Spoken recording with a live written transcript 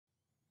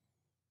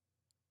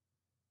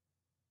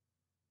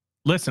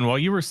Listen, while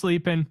you were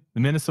sleeping,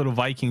 the Minnesota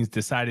Vikings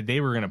decided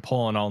they were going to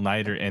pull an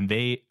all-nighter, and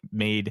they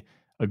made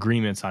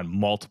agreements on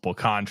multiple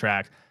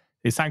contracts.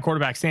 They signed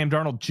quarterback Sam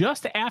Darnold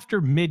just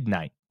after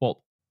midnight.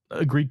 Well,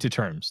 agreed to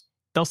terms.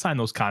 They'll sign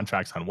those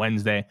contracts on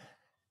Wednesday.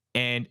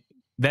 And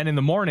then in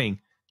the morning,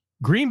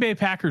 Green Bay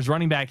Packers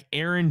running back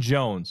Aaron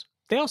Jones.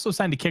 They also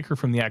signed a kicker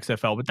from the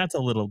XFL, but that's a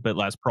little bit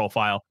less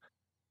profile.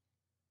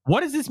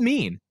 What does this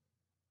mean?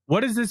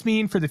 What does this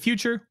mean for the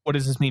future? What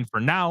does this mean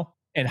for now?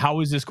 And how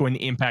is this going to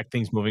impact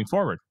things moving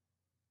forward?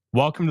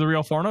 Welcome to the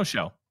Real Forno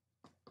Show.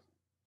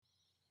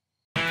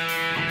 Welcome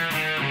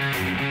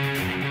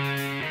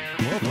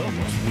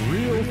to the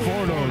Real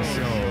Forno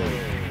Show,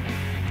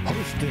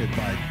 hosted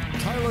by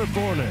Tyler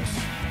Forness,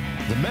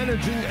 the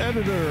managing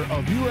editor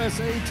of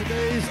USA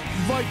Today's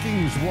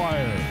Vikings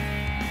Wire,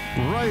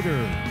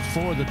 writer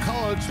for the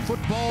College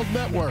Football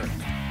Network,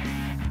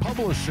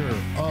 publisher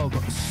of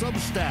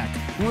Substack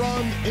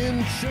Run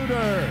In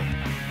Shooter,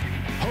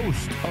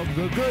 host of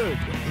The Good,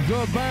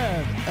 The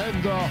Bad,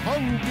 and The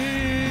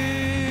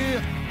Hungry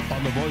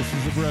on the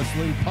Voices of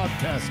Wrestling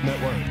Podcast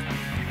Network,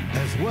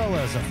 as well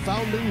as a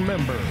founding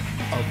member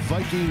of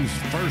Vikings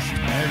First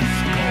and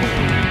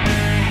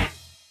SKOL.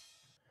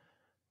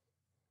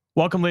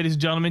 Welcome, ladies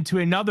and gentlemen, to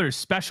another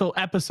special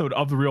episode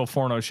of the Real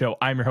Forno Show.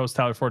 I'm your host,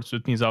 Tyler Forness.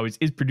 With me, as always,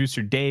 is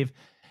producer Dave,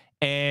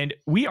 and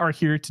we are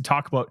here to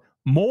talk about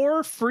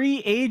more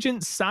free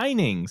agent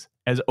signings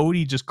as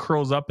Odie just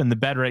curls up in the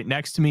bed right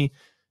next to me.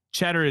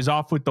 Cheddar is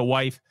off with the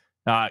wife,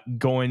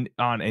 going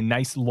on a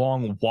nice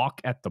long walk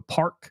at the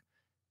park,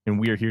 and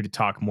we are here to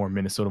talk more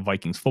Minnesota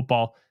Vikings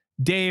football.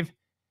 Dave,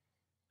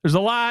 there's a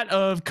lot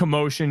of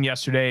commotion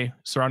yesterday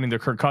surrounding the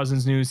Kirk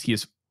Cousins news. He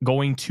is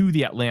going to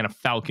the Atlanta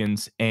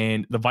Falcons,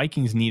 and the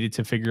Vikings needed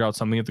to figure out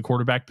something at the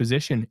quarterback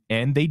position,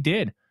 and they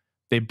did.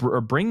 They are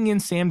bringing in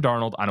Sam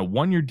Darnold on a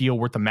one-year deal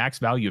worth a max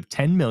value of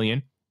 $10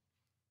 million.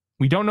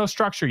 We don't know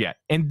structure yet,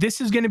 and this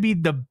is going to be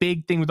the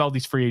big thing with all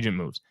these free agent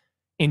moves.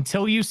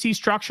 Until you see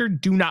structure,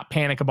 do not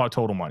panic about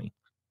total money.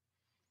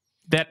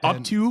 That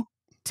up to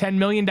 $10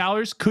 million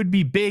could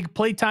be big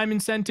playtime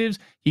incentives.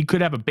 He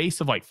could have a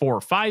base of like $4 or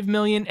 $5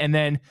 million. And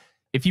then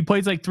if he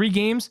plays like 3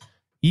 games,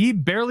 he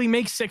barely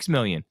makes $6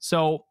 million.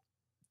 So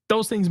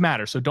those things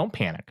matter. So don't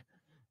panic.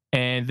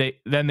 And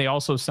they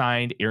also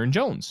signed Aaron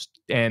Jones,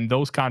 and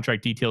those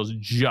contract details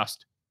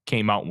just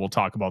came out, and we'll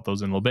talk about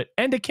those in a little bit.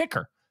 And a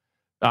kicker.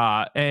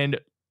 And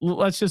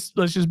let's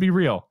just be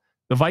real.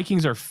 The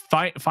Vikings are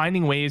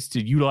finding ways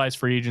to utilize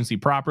free agency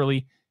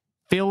properly,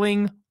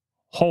 filling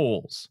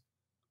holes.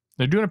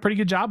 They're doing a pretty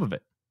good job of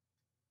it.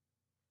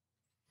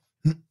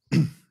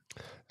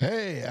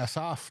 Hey,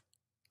 Asaf.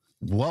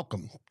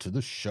 Welcome to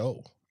the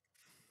show.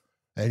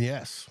 And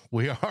yes,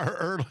 we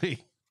are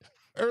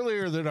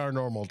earlier than our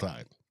normal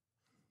time,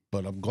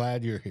 but I'm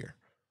glad you're here.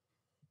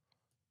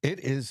 It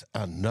is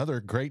another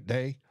great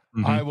day.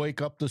 Mm-hmm. I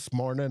wake up this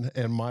morning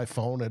and my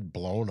phone had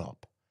blown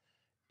up.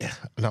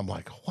 And I'm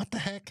like, what the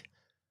heck?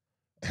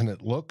 And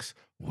it looks,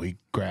 we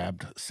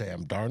grabbed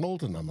Sam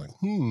Darnold, and I'm like,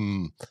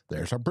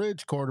 there's our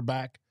bridge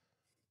quarterback.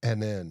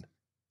 And then,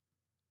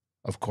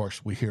 of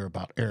course, we hear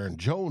about Aaron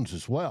Jones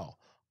as well.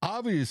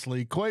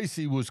 Obviously,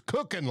 Kwesi was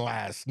cooking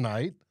last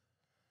night,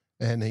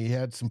 and he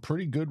had some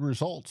pretty good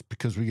results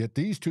because we get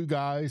these two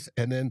guys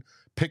and then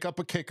pick up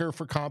a kicker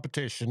for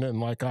competition.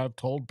 And like I've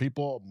told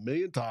people a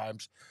million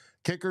times,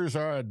 kickers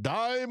are a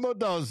dime a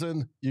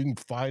dozen. You can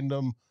find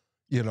them,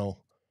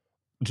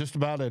 just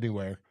about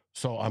anywhere.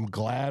 So I'm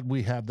glad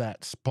we have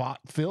that spot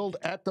filled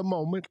at the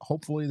moment.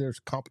 Hopefully there's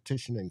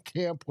competition in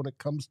camp when it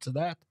comes to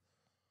that.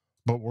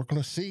 But we're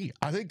going to see.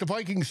 I think the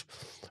Vikings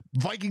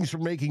are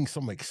making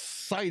some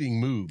exciting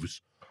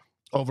moves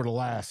over the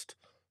last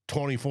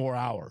 24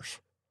 hours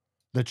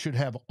that should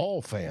have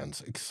all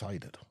fans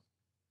excited.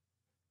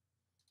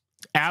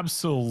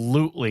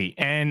 Absolutely.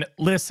 And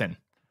listen,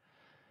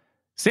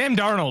 Sam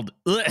Darnold,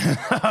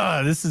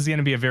 this is going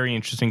to be a very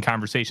interesting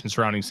conversation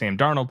surrounding Sam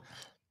Darnold.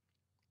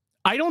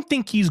 I don't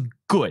think he's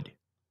good.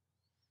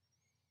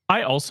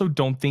 I also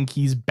don't think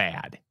he's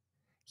bad.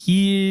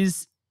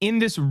 He's in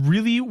this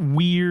really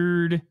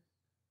weird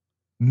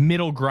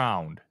middle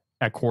ground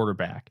at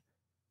quarterback.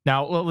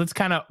 Now, let's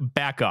kind of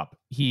back up.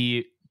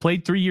 He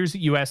played 3 years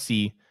at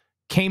USC,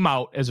 came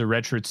out as a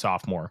redshirt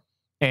sophomore,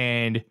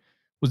 and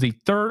was the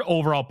 3rd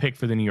overall pick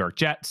for the New York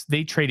Jets.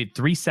 They traded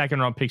 3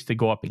 second-round picks to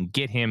go up and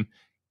get him.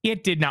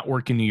 It did not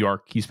work in New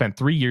York. He spent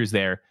 3 years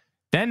there.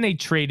 Then they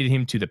traded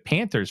him to the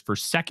Panthers for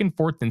 2nd,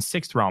 4th, and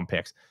 6th round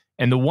picks.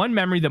 And the one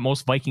memory that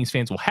most Vikings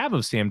fans will have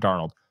of Sam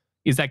Darnold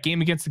is that game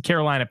against the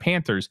Carolina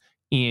Panthers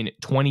in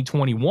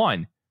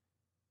 2021.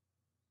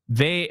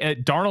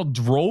 Darnold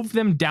drove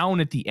them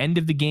down at the end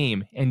of the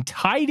game and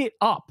tied it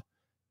up.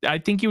 I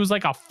think it was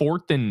like a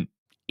 4th and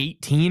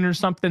 18 or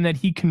something that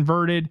he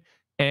converted.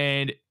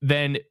 And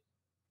then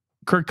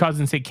Kirk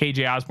Cousins hit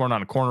KJ Osborne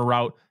on a corner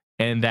route,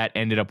 and that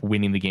ended up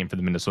winning the game for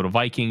the Minnesota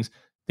Vikings.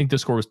 I think the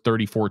score was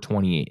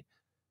 34-28.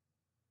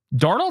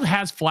 Darnold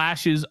has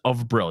flashes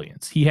of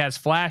brilliance. He has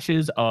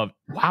flashes of,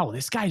 wow,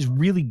 this guy's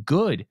really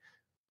good.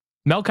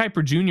 Mel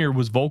Kiper Jr.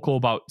 was vocal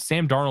about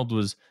Sam Darnold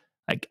was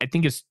I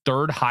think his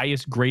third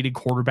highest graded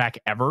quarterback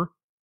ever.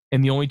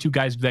 And the only two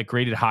guys that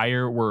graded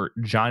higher were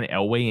John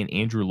Elway and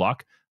Andrew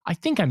Luck. I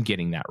think I'm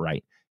getting that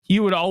right. He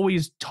would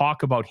always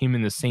talk about him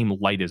in the same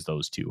light as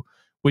those two,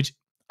 which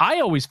I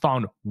always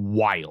found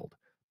wild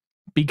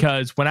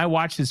because when I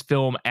watched his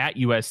film at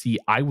USC,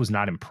 I was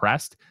not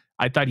impressed.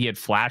 I thought he had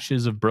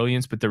flashes of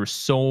brilliance, but there were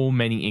so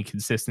many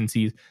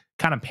inconsistencies,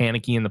 kind of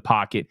panicky in the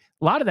pocket.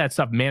 A lot of that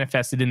stuff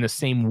manifested in the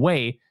same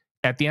way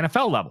at the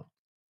NFL level.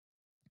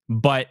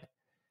 But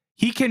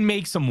he can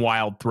make some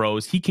wild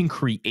throws. He can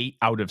create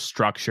out of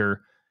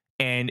structure.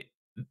 And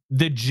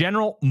the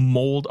general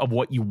mold of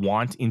what you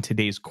want in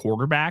today's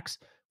quarterbacks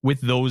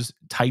with those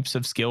types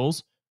of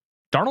skills,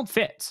 Darnold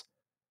fits.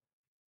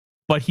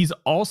 But he's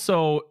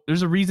also,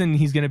 there's a reason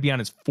he's going to be on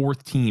his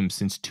fourth team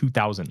since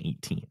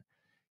 2018.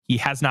 He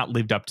has not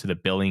lived up to the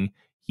billing.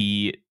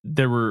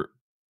 There were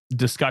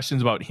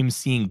discussions about him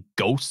seeing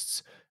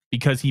ghosts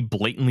because he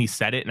blatantly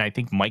said it. And I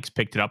think Mike's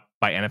picked it up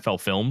by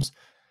NFL Films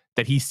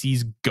that he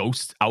sees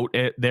ghosts out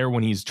there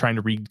when he's trying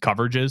to read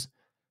coverages.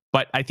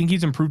 But I think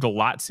he's improved a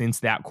lot since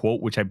that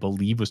quote, which I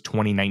believe was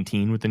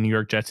 2019 with the New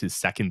York Jets, his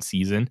second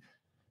season.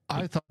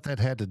 I thought that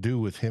had to do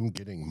with him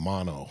getting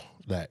mono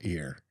that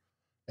year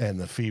and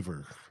the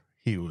fever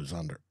he was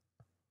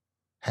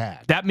had.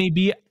 That may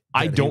be.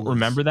 I don't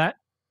remember that.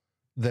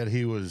 That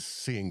he was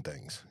seeing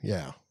things.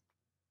 Yeah.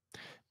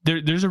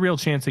 There's a real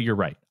chance that you're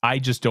right. I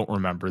just don't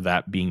remember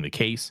that being the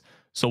case.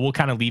 So we'll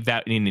kind of leave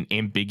that in an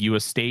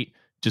ambiguous state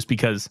just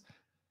because,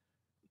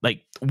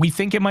 like, we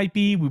think it might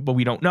be, but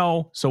we don't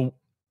know. So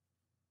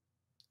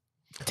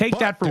take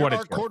that for what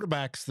it's worth. There are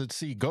quarterbacks that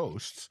see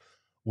ghosts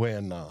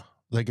when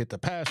they get the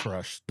pass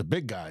rush, the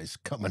big guys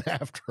coming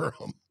after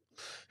them,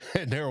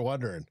 and they're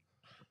wondering.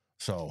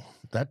 So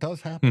that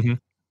does happen. Mm-hmm.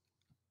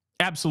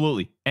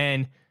 Absolutely.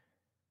 And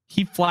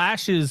he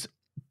flashes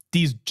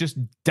these just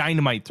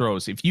dynamite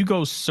throws. If you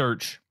go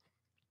search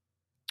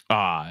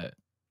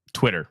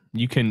Twitter,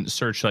 you can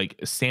search like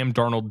Sam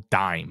Darnold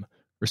dime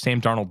or Sam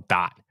Darnold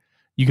dot.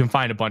 You can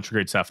find a bunch of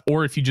great stuff.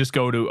 Or if you just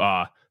go to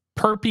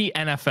Perpy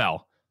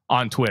NFL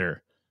on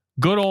Twitter,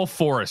 good old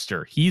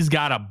Forrester, he's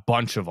got a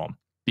bunch of them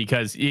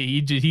because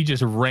he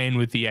just ran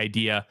with the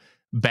idea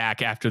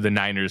back after the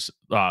Niners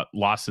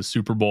lost the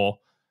Super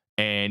Bowl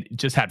and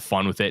just had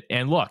fun with it.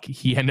 And look,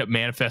 he ended up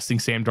manifesting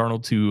Sam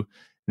Darnold to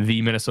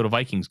the Minnesota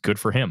Vikings. Good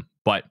for him.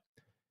 But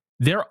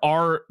there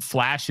are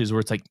flashes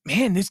where it's like,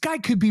 man, this guy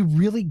could be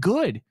really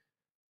good,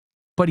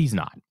 but he's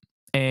not.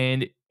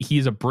 And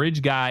he's a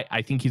bridge guy.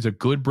 I think he's a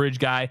good bridge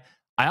guy.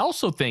 I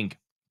also think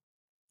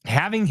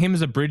having him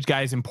as a bridge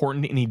guy is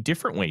important in a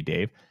different way,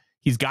 Dave.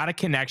 He's got a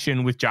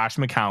connection with Josh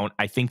McCown.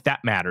 I think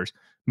that matters.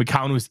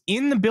 McCown was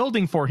in the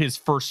building for his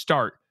first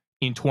start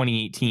in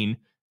 2018.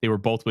 They were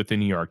both with the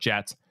New York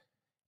Jets.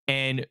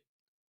 And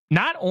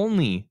not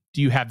only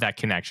do you have that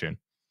connection,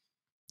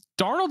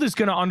 Darnold is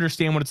going to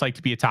understand what it's like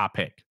to be a top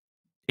pick.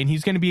 And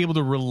he's going to be able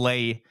to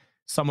relay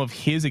some of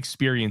his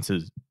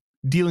experiences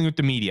dealing with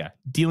the media,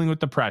 dealing with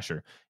the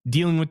pressure,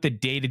 dealing with the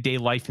day-to-day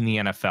life in the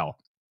NFL,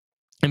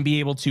 and be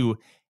able to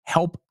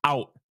help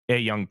out a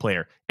young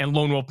player. And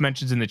Lone Wolf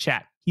mentions in the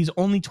chat, he's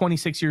only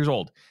 26 years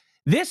old.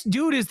 This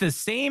dude is the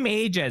same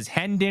age as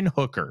Hendon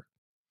Hooker.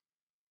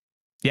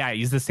 Yeah,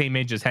 he's the same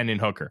age as Hendon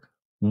Hooker.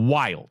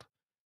 Wild.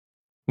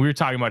 We were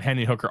talking about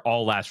Hendon Hooker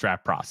all last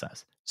draft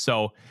process.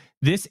 So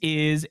this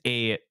is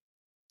a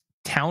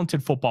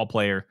talented football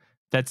player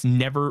that's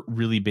never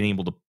really been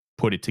able to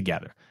put it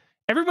together.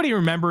 Everybody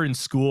remember in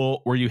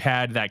school where you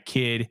had that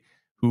kid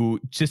who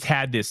just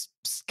had this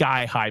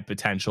sky high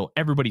potential.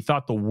 Everybody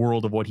thought the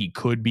world of what he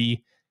could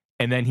be.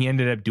 And then he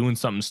ended up doing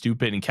something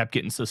stupid and kept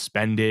getting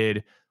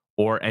suspended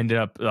or ended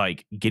up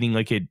like getting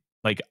like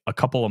a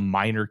couple of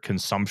minor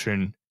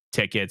consumption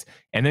tickets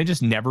and then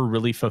just never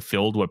really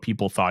fulfilled what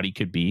people thought he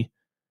could be.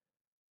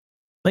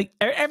 Like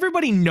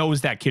everybody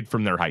knows that kid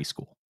from their high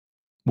school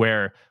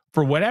where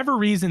for whatever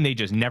reason, they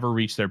just never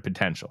reached their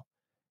potential.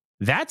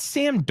 That's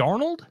Sam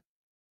Darnold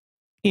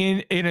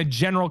in a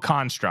general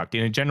construct,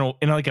 in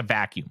like a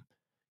vacuum.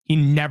 He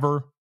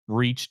never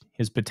reached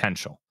his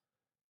potential.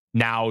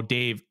 Now,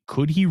 Dave,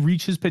 could he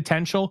reach his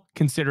potential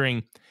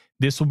considering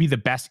this will be the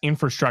best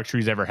infrastructure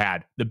he's ever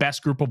had, the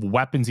best group of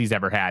weapons he's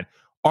ever had,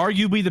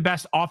 arguably the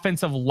best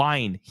offensive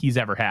line he's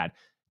ever had?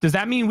 Does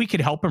that mean we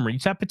could help him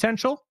reach that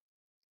potential?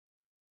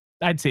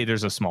 I'd say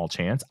there's a small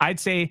chance. I'd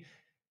say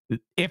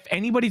if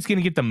anybody's going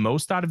to get the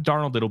most out of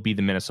Darnold, it'll be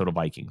the Minnesota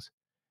Vikings.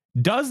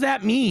 Does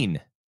that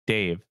mean,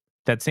 Dave,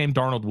 that Sam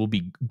Darnold will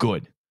be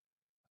good?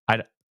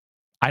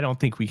 I don't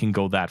think we can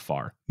go that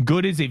far.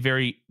 Good is a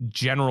very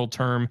general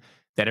term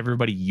that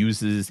everybody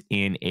uses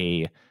in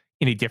a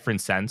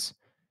different sense.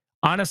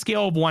 On a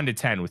scale of 1 to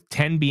 10, with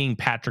 10 being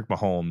Patrick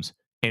Mahomes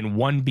and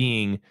 1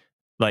 being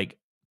like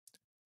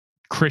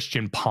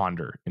Christian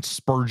Ponder and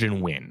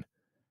Spurgeon Wynn,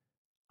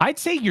 I'd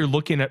say you're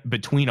looking at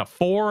between a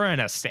 4 and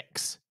a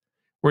 6,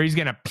 where he's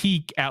going to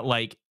peak at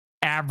like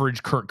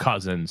average Kirk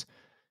Cousins,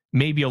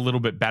 maybe a little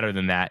bit better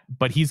than that,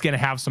 but he's going to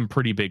have some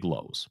pretty big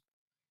lows.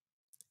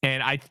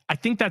 And I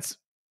think that's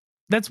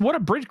what a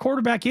bridge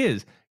quarterback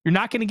is. You're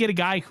not going to get a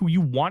guy who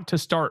you want to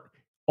start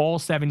all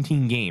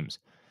 17 games.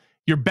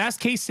 Your best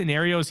case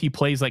scenario is he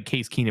plays like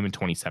Case Keenum in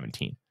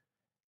 2017.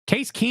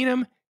 Case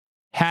Keenum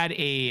had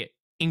a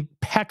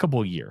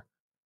impeccable year,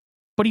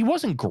 but he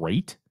wasn't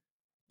great.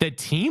 The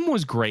team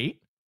was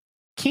great.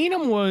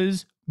 Keenum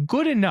was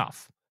good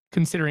enough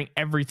considering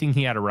everything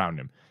he had around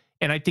him.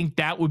 And I think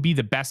that would be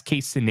the best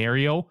case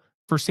scenario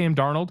for Sam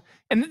Darnold.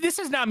 And this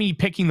is not me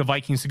picking the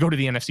Vikings to go to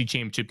the NFC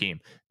Championship game.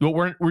 But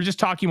we're just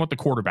talking about the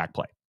quarterback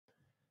play.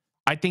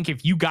 I think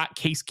if you got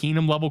Case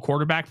Keenum level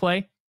quarterback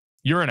play,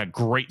 you're in a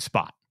great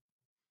spot.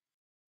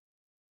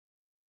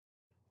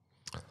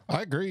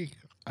 I agree.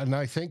 And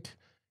I think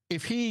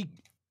if the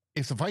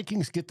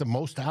Vikings get the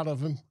most out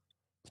of him,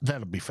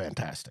 that'll be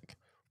fantastic,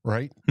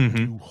 right? Mm-hmm.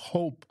 You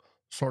hope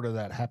sort of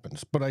that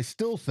happens. But I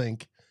still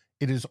think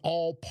it is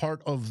all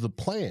part of the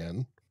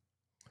plan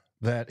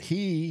that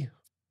he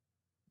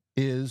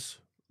is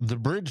the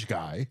bridge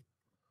guy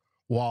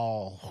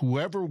while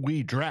whoever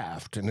we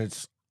draft, and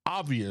it's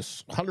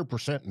obvious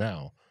 100%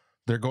 now,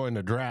 they're going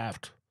to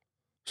draft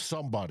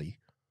somebody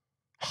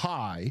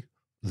high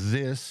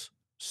this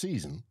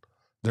season.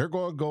 They're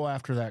going to go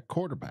after that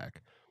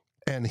quarterback,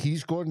 and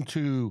he's going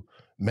to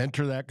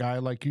mentor that guy,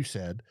 like you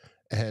said,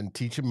 and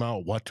teach him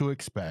out what to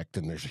expect.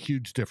 And there's a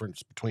huge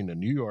difference between the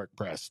New York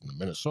press and the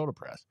Minnesota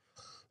press.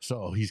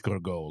 So he's going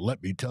to go,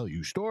 let me tell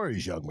you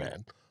stories, young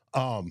man.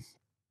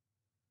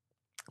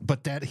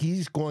 But that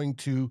he's going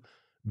to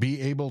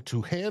be able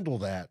to handle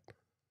that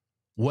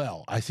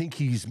well. I think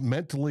he's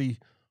mentally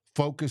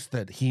focused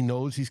that he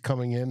knows he's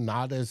coming in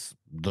not as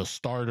the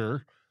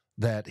starter,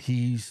 that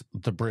he's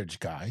the bridge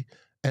guy,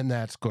 and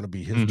that's going to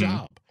be his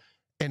job.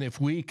 And if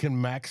we can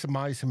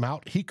maximize him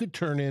out, he could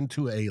turn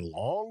into a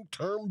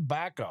long-term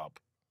backup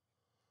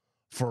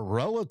for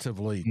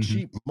relatively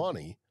cheap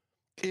money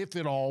if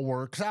it all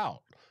works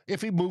out.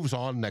 If he moves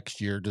on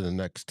next year to the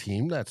next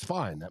team, that's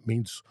fine. That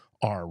means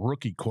our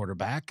rookie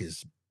quarterback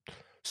is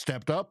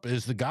stepped up,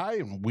 is the guy,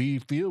 and we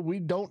feel we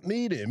don't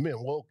need him,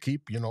 and we'll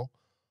keep,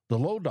 the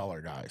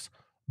low-dollar guys.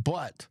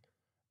 But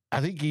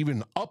I think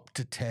even up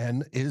to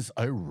 10 is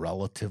a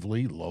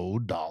relatively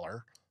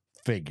low-dollar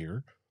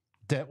figure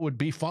that would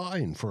be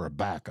fine for a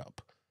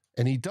backup.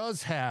 And he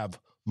does have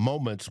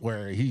moments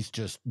where he's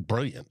just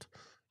brilliant,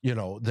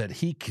 that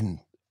he can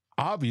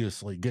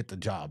obviously get the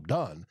job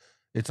done.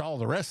 It's all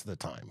the rest of the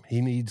time.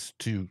 He needs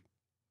to,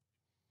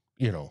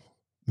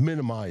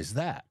 minimize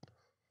that.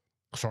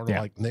 Sort of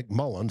like Nick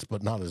Mullins,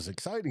 but not as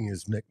exciting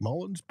as Nick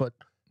Mullins. But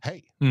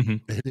hey,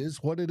 it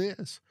is what it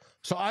is.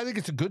 So I think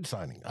it's a good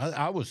signing.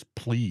 I was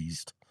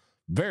pleased,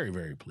 very,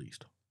 very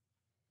pleased.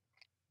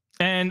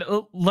 And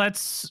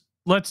let's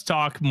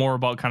talk more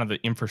about kind of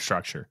the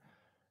infrastructure.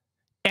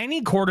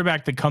 Any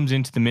quarterback that comes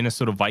into the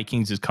Minnesota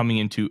Vikings is coming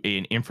into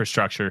an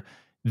infrastructure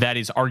that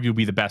is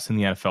arguably the best in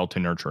the NFL to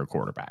nurture a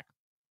quarterback.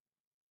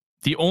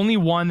 The only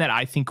one that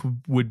I think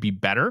would be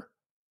better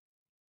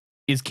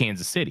is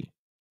Kansas City.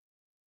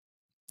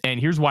 And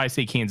here's why I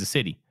say Kansas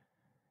City.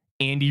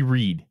 Andy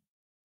Reid,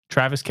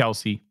 Travis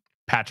Kelce,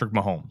 Patrick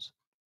Mahomes.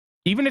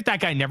 Even if that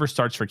guy never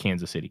starts for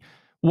Kansas City.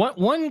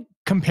 One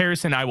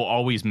comparison I will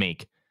always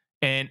make,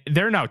 and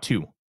they're now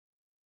two.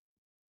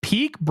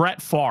 Peak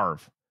Brett Favre,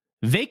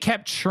 they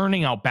kept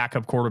churning out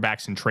backup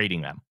quarterbacks and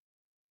trading them.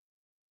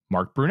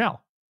 Mark Brunell,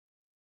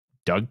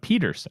 Doug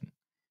Peterson,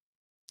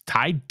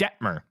 Ty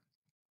Detmer,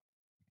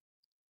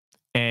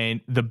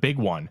 and the big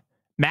one,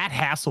 Matt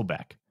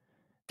Hasselbeck.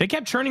 They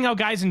kept churning out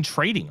guys and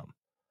trading them.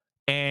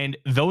 And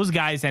those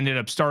guys ended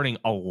up starting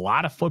a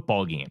lot of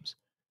football games.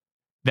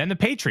 Then the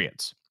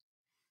Patriots.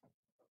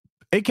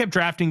 They kept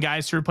drafting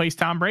guys to replace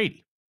Tom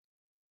Brady.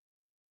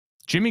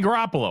 Jimmy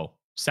Garoppolo,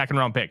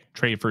 second-round pick,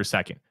 traded for a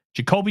second.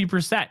 Jacoby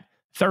Brissett,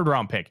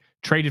 third-round pick,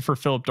 traded for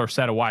Philip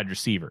Dorsett, a wide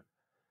receiver.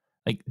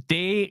 Like,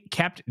 they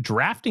kept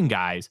drafting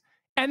guys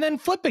and then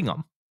flipping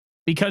them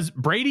because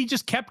Brady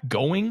just kept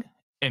going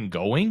and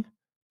going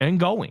and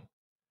going.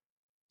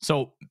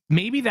 So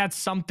maybe that's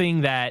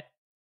something that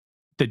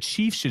the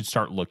Chiefs should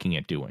start looking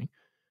at doing,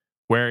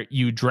 where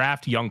you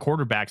draft young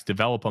quarterbacks,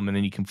 develop them, and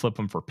then you can flip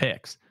them for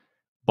picks.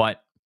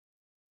 But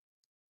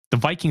the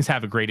Vikings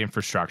have a great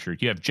infrastructure.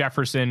 You have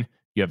Jefferson,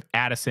 you have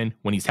Addison,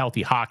 when he's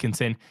healthy,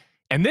 Hawkinson.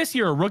 And this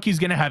year, a rookie's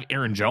going to have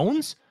Aaron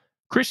Jones,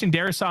 Christian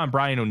Darrisaw, and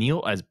Brian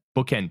O'Neill as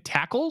bookend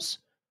tackles.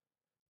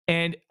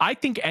 And I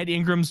think Ed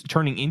Ingram's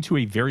turning into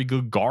a very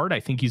good guard. I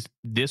think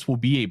this will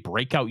be a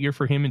breakout year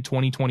for him in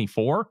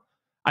 2024.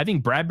 I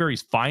think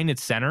Bradbury's fine at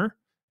center,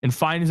 and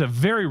fine is a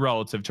very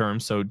relative term,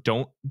 so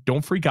don't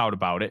freak out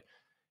about it.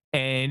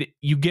 And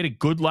you get a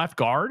good left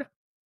guard,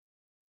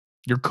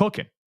 you're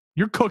cooking.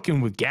 You're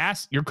cooking with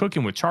gas, you're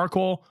cooking with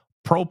charcoal,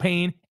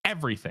 propane,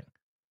 everything.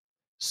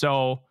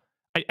 So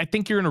I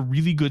think you're in a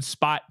really good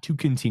spot to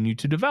continue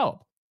to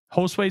develop.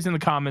 Hostway's in the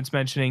comments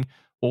mentioning,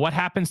 well, what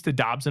happens to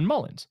Dobbs and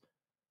Mullins?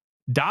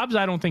 Dobbs,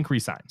 I don't think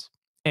resigns.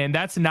 And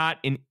that's not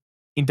an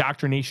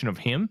indoctrination of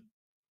him.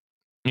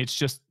 It's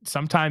just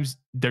sometimes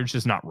there's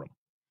just not room.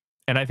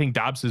 And I think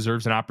Dobbs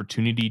deserves an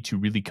opportunity to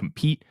really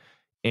compete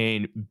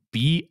and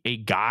be a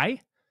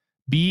guy,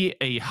 be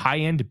a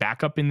high-end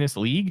backup in this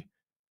league,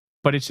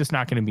 but it's just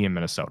not going to be in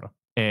Minnesota.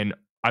 And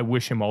I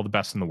wish him all the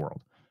best in the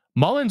world.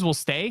 Mullins will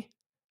stay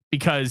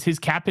because his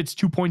cap hit's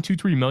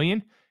 $2.23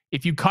 million.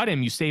 If you cut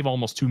him, you save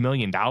almost $2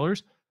 million.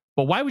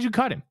 But why would you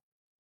cut him?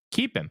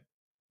 Keep him.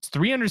 It's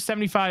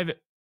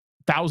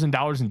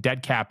 $375,000 in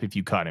dead cap if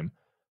you cut him.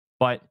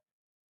 But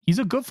he's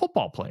a good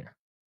football player.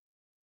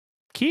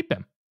 Keep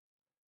him.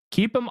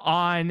 Keep him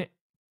on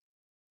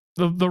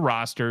the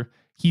roster.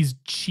 He's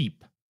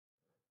cheap.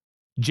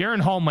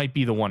 Jaren Hall might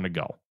be the one to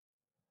go.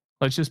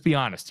 Let's just be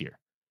honest here.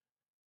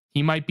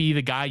 He might be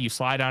the guy you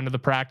slide onto the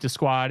practice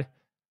squad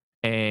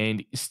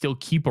and still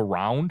keep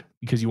around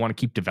because you want to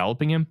keep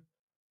developing him.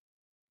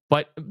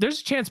 But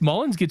there's a chance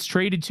Mullins gets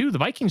traded too. The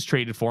Vikings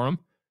traded for him.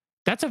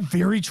 That's a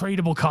very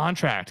tradable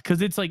contract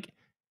because it's like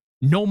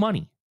no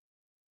money.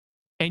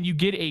 And you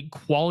get a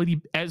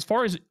quality, as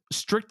far as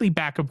strictly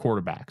backup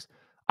quarterbacks.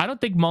 I don't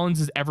think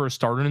Mullins is ever a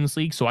starter in this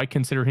league, so I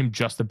consider him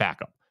just a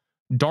backup.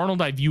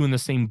 Darnold, I view in the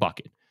same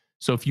bucket.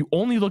 So if you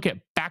only look at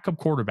backup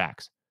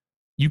quarterbacks,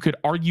 you could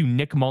argue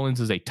Nick Mullins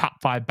is a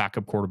top 5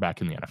 backup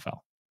quarterback in the NFL.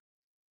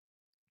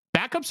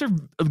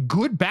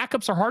 Good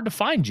backups are hard to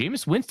find.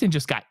 Jameis Winston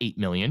just got $8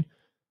 million.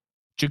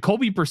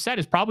 Jacoby Brissett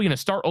is probably going to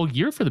start all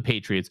year for the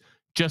Patriots.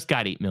 Just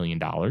got $8 million.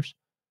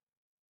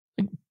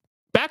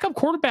 Backup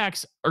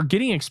quarterbacks are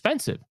getting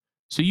expensive.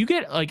 So you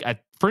get like a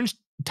fringe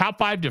top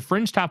 5 to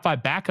fringe top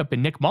 5 backup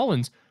in Nick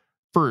Mullins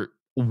for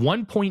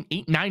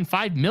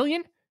 $1.895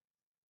 million.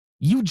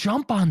 You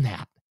jump on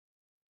that.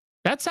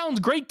 That sounds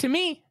great to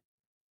me.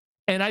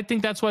 And I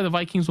think that's why the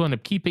Vikings will end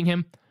up keeping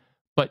him.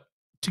 But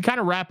to kind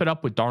of wrap it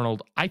up with Darnold,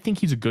 I think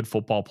he's a good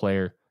football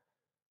player.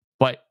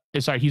 But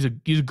he's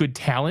a good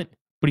talent,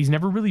 but he's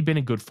never really been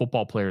a good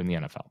football player in the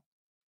NFL.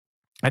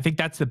 I think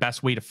that's the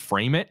best way to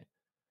frame it.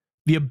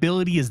 The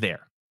ability is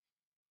there.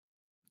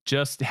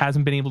 Just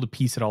hasn't been able to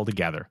piece it all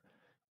together.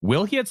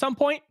 Will he at some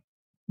point?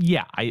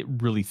 Yeah, I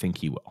really think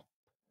he will.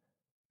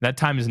 That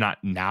time is not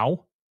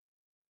now.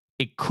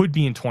 It could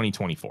be in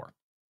 2024.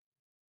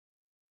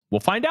 We'll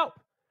find out.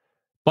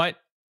 But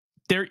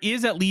there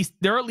are at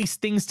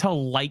least things to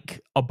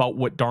like about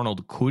what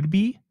Darnold could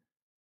be.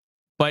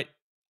 But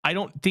I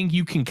don't think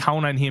you can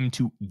count on him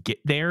to get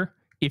there.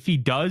 If he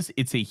does,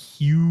 it's a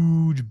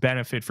huge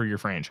benefit for your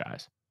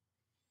franchise.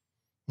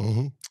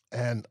 Mm-hmm.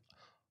 And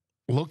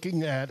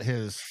looking at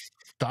his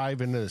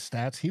dive into the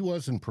stats, he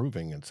was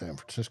improving in San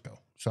Francisco.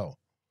 So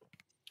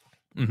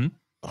who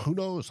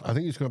knows? I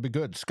think he's going to be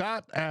good.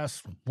 Scott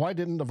asked, why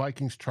didn't the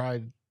Vikings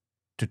try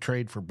to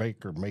trade for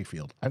Baker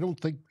Mayfield? I don't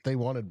think they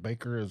wanted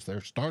Baker as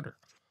their starter.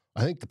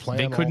 I think the plan,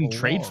 they couldn't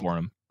trade for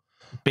him.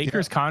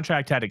 Baker's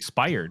contract had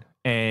expired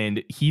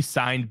and he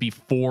signed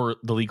before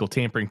the legal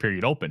tampering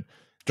period opened.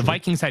 The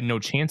Vikings had no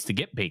chance to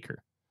get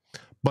Baker.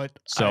 But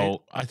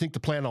so I think the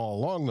plan all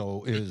along,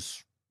 though,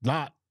 is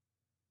not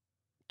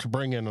to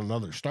bring in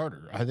another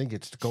starter. I think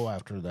it's to go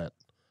after that,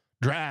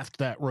 draft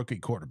that rookie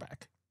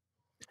quarterback.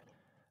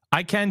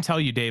 I can tell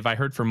you, Dave, I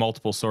heard from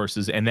multiple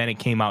sources, and then it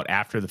came out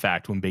after the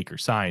fact when Baker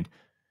signed.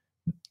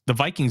 The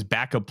Vikings'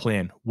 backup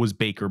plan was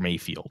Baker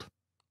Mayfield.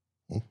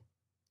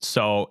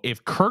 So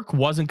if Kirk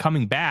wasn't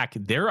coming back,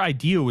 their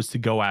idea was to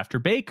go after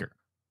Baker.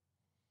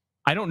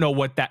 I don't know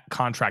what that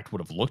contract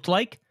would have looked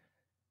like,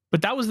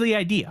 but that was the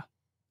idea.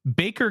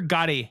 Baker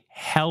got a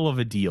hell of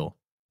a deal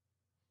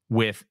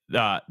with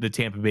the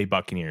Tampa Bay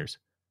Buccaneers.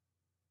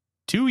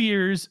 2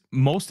 years,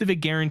 most of it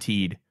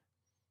guaranteed,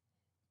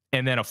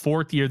 and then a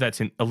fourth year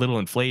that's a little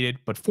inflated,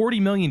 but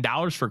 $40 million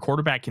for a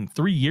quarterback in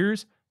 3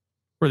 years,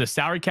 where the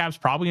salary cap's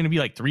probably going to be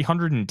like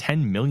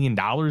 $310 million,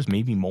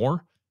 maybe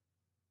more.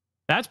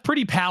 That's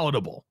pretty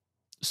palatable.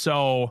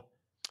 So,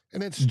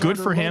 and it's good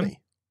for him.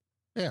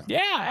 Yeah,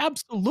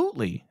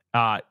 absolutely.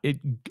 It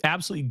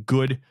absolutely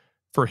good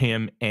for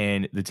him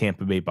and the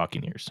Tampa Bay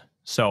Buccaneers.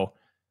 So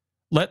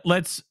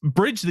let's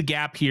bridge the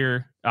gap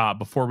here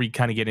before we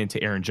kind of get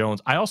into Aaron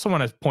Jones. I also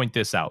want to point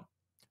this out.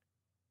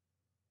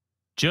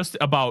 Just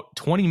about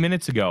 20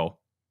 minutes ago,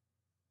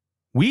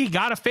 we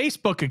got a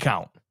Facebook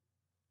account.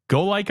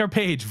 Go like our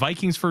page,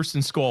 Vikings First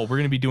and SKOL. We're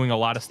going to be doing a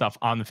lot of stuff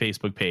on the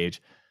Facebook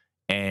page,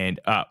 and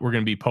we're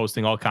going to be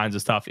posting all kinds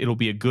of stuff. It'll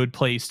be a good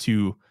place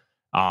to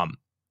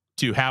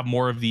have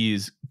more of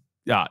these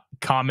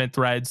comment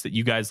threads that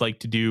you guys like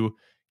to do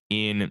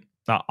in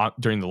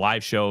during the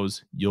live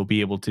shows. You'll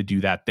be able to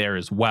do that there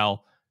as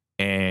well.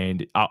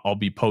 And I'll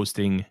be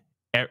posting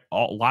a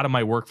lot of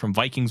my work from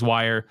Vikings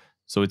Wire.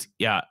 So it's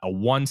a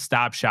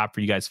one-stop shop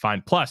for you guys to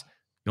find. Plus,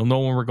 you'll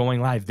know when we're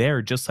going live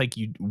there, just like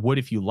you would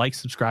if you like,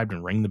 subscribed,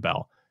 and ring the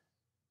bell.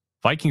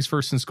 Vikings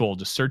First and SKOL.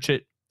 Just search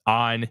it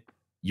on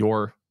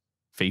your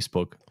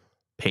Facebook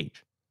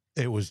page.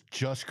 It was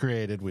just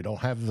created. We don't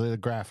have the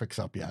graphics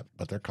up yet,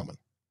 but they're coming.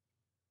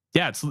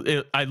 Yeah,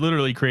 I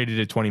literally created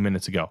it 20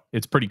 minutes ago.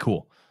 It's pretty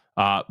cool.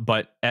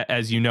 But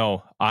as you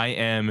know, I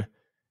am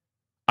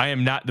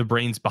not the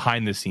brains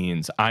behind the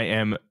scenes. I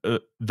am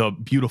the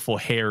beautiful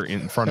hair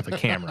in front of a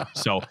camera.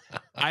 So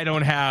I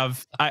don't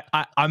have,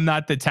 I'm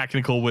not the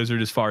technical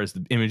wizard as far as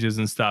the images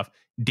and stuff.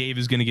 Dave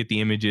is going to get the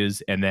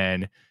images, and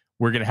then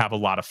we're going to have a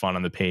lot of fun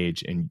on the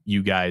page, and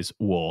you guys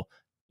will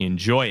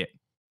enjoy it.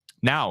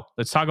 Now,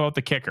 let's talk about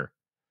the kicker.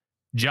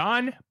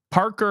 John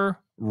Parker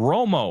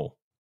Romo.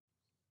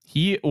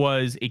 He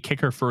was a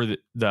kicker for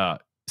the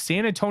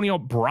San Antonio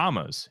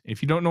Brahmas.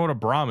 If you don't know what a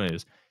Brahma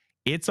is,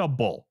 it's a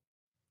bull.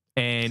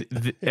 And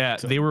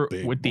they were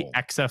with the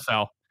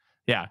XFL.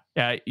 Yeah.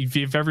 If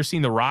you've ever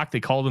seen The Rock, they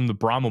called him the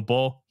Brahma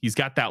Bull. He's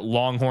got that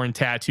longhorn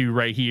tattoo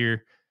right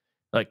here.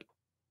 Like,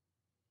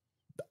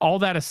 all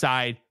that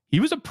aside, he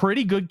was a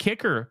pretty good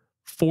kicker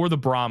for the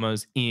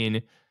Brahmas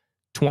in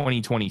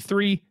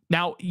 2023.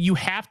 Now, you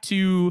have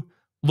to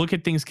look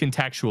at things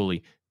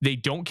contextually. They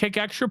don't kick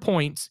extra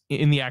points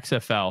in the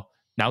XFL,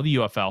 now the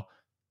UFL,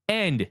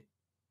 and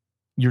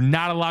you're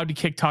not allowed to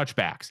kick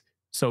touchbacks.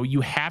 So you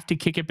have to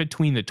kick it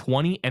between the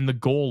 20 and the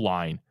goal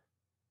line.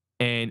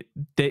 And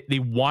they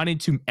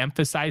wanted to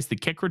emphasize the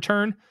kick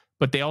return,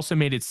 but they also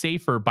made it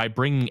safer by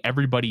bringing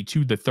everybody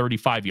to the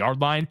 35-yard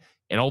line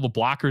and all the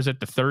blockers at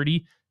the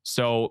 30.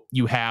 So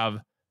you have,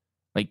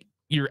 like,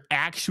 you're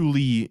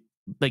actually,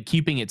 like,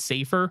 keeping it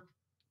safer.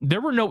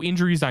 There were no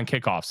injuries on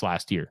kickoffs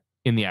last year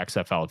in the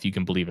XFL, if you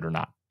can believe it or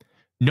not.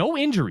 No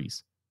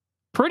injuries.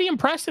 Pretty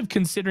impressive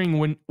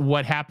considering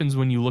what happens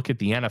when you look at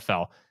the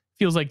NFL.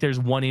 Feels like there's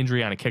one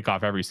injury on a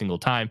kickoff every single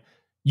time.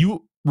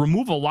 You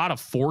remove a lot of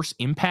force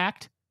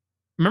impact.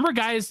 Remember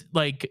guys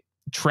like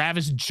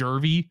Travis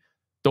Jervey,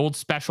 the old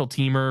special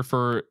teamer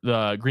for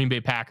the Green Bay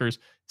Packers,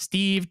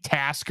 Steve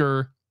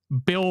Tasker,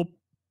 Bill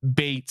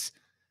Bates,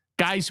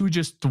 guys who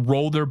just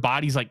throw their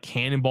bodies like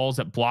cannonballs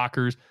at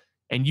blockers,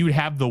 and you'd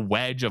have the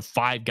wedge of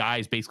 5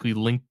 guys basically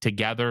linked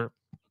together.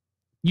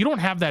 You don't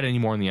have that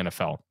anymore in the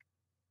NFL.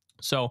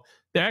 So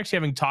they're actually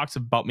having talks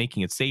about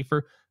making it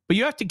safer, but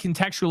you have to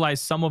contextualize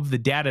some of the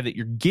data that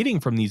you're getting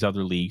from these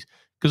other leagues,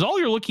 because all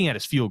you're looking at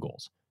is field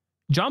goals.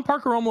 John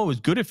Parker Romo was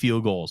good at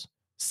field goals,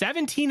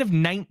 17 of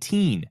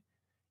 19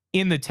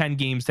 in the 10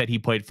 games that he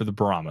played for the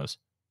Brahmas,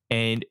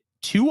 and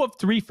 2 of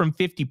 3 from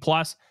 50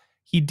 plus.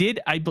 He did,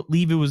 I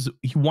believe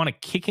he won a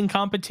kicking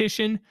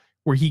competition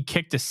where he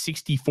kicked a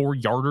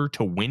 64-yarder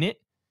to win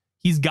it.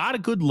 He's got a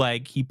good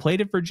leg. He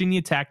played at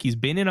Virginia Tech. He's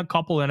been in a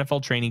couple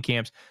NFL training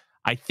camps.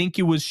 I think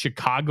it was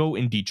Chicago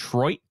and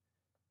Detroit.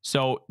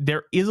 So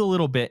there is a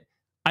little bit.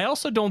 I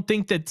also don't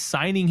think that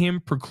signing him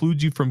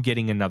precludes you from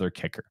getting another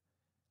kicker.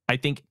 I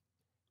think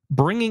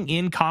bringing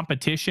in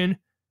competition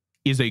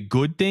is a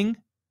good thing.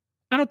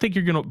 I don't think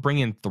you're going to bring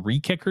in 3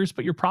 kickers,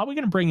 but you're probably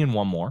going to bring in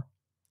one more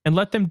and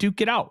let them duke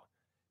it out.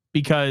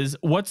 Because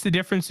what's the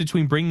difference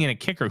between bringing in a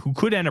kicker who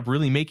could end up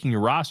really making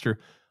your roster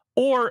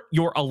or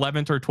your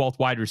 11th or 12th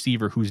wide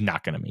receiver who's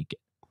not going to make it?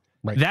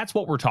 Right. That's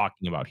what we're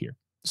talking about here.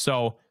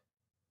 So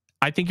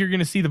I think you're going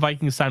to see the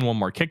Vikings sign one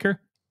more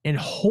kicker, and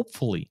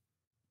hopefully,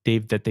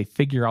 Dave, that they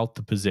figure out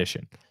the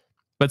position.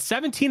 But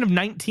 17 of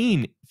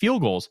 19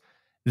 field goals,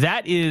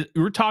 that is,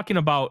 we're talking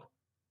about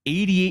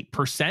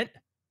 88%.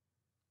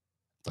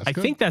 I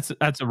think that's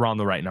around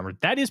the right number.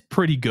 That is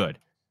pretty good.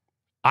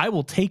 I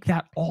will take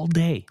that all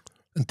day.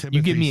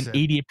 You give me an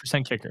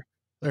 88% kicker.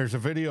 There's a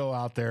video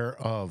out there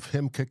of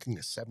him kicking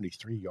a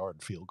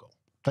 73-yard field goal.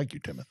 Thank you,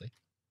 Timothy.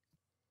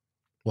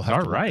 We'll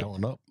have to look that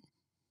one up.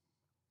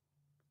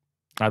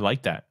 I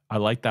like that. I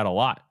like that a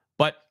lot.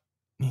 But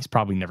he's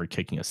probably never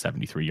kicking a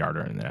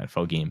 73-yarder in an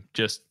NFL game.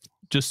 Just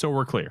so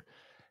we're clear.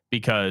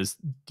 Because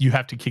you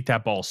have to kick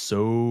that ball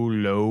so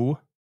low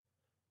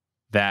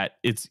that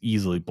it's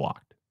easily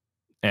blocked.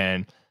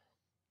 And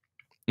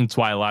it's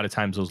why a lot of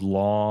times those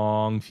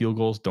long field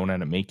goals don't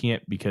end up making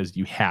it, because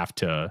you have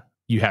to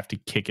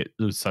kick it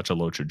with such a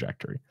low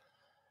trajectory.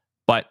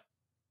 But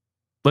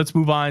let's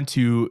move on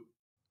to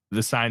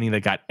the signing that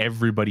got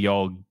everybody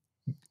all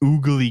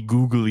oogly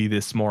googly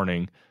this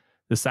morning.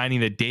 The signing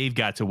that Dave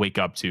got to wake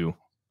up to.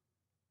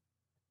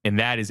 And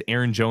that is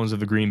Aaron Jones of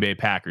the Green Bay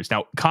Packers.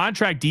 Now,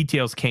 contract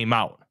details came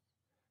out.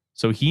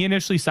 So he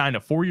initially signed a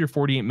 4-year,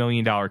 $48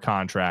 million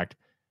contract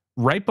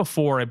right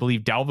before, I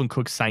believe, Dalvin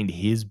Cook signed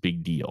his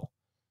big deal,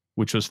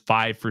 which was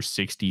 5 for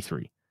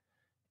 $63.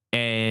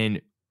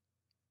 And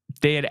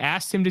they had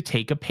asked him to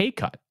take a pay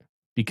cut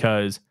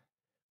because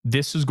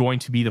this was going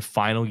to be the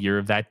final year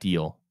of that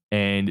deal.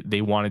 And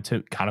they wanted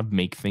to kind of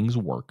make things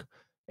work.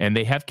 And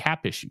they have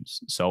cap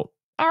issues. So,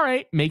 all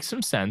right, makes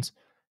some sense.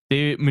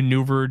 They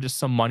maneuvered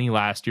some money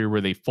last year where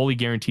they fully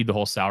guaranteed the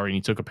whole salary and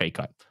he took a pay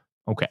cut.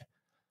 Okay.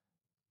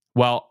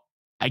 Well,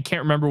 I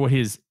can't remember what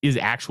his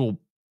actual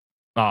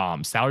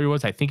salary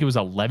was. I think it was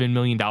 $11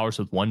 million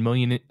with $1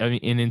 million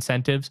in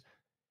incentives.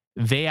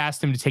 They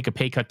asked him to take a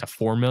pay cut to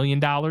 $4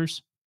 million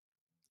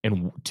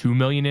and $2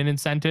 million in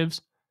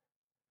incentives.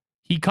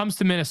 He comes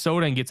to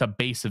Minnesota and gets a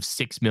base of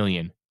 $6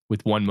 million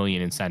with $1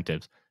 million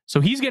incentives. So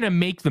he's going to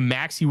make the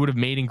max he would have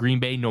made in Green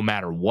Bay no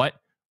matter what,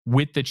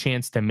 with the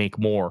chance to make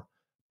more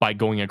by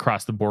going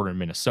across the border in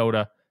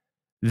Minnesota.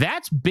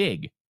 That's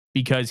big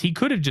because he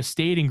could have just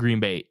stayed in Green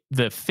Bay.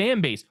 The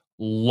fan base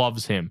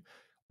loves him.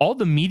 All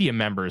the media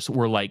members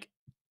were like,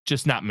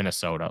 just not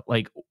Minnesota.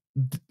 Like,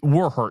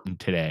 we're hurting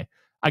today.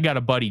 I got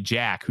a buddy,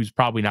 Jack, who's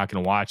probably not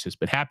going to watch this,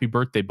 but happy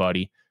birthday,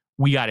 buddy.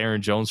 We got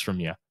Aaron Jones from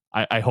you.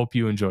 I hope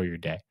you enjoy your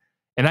day.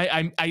 And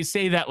I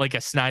say that like a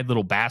snide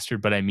little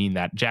bastard, but I mean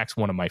that. Jack's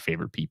one of my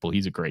favorite people.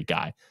 He's a great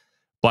guy.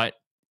 But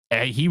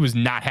he was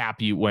not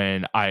happy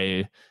when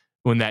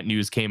that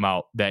news came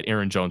out that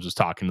Aaron Jones was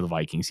talking to the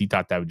Vikings. He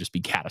thought that would just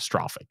be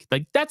catastrophic.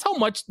 Like, that's how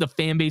much the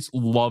fan base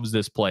loves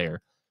this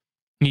player.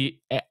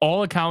 He,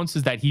 all accounts,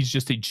 is that he's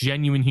just a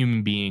genuine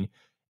human being,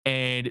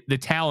 and the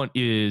talent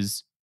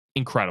is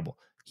incredible.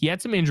 He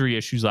had some injury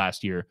issues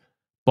last year,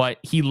 but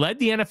he led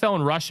the NFL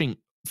in rushing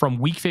from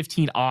week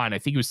 15 on. I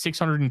think it was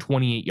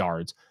 628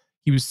 yards.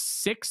 He was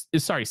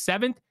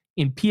seventh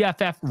in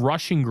PFF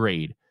rushing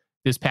grade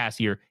this past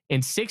year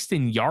and sixth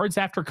in yards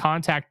after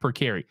contact per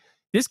carry.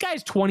 This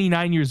guy's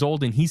 29 years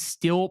old and he's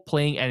still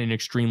playing at an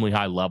extremely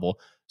high level.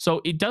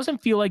 So it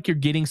doesn't feel like you're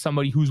getting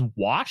somebody who's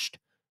washed.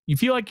 You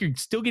feel like you're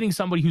still getting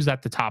somebody who's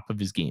at the top of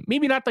his game.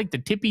 Maybe not like the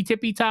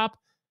tippy top,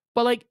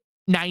 but like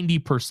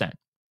 90%.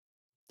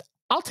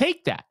 I'll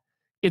take that.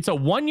 It's a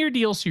 1-year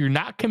deal, so you're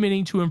not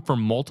committing to him for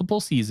multiple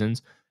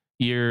seasons.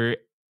 And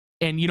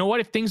you know what?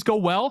 If things go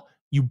well,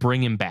 you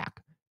bring him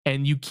back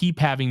and you keep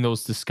having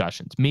those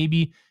discussions.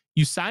 Maybe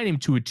you sign him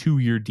to a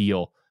 2-year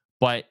deal,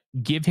 but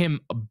give him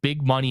a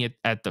big money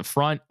at the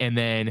front, and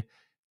then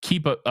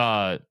keep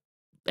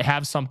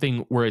have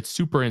something where it's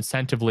super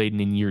incentive laden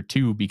in year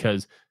 2,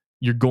 because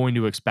you're going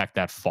to expect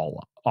that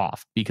fall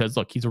off. Because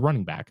look, he's a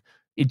running back.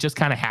 It just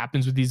kind of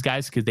happens with these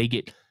guys because they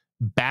get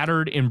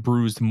battered and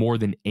bruised more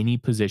than any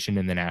position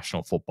in the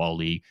National Football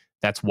League.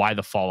 That's why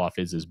the fall off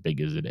is as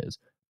big as it is.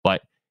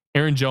 But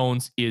Aaron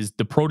Jones is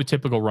the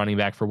prototypical running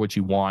back for what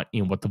you want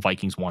and what the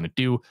Vikings want to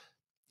do.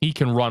 He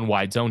can run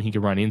wide zone. He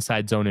can run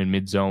inside zone and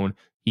mid zone.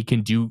 He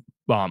can do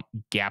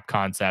gap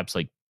concepts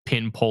like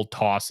pin pull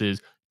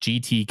tosses,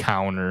 GT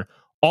counter,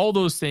 all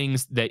those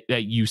things that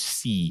you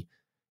see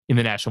in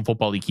the National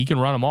Football League. He can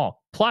run them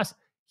all. Plus,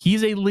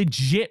 he's a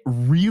legit,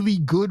 really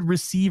good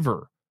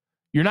receiver.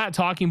 You're not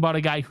talking about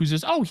a guy who's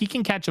just, he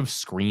can catch a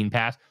screen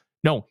pass.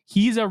 No,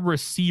 he's a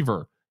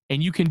receiver,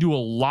 and you can do a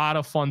lot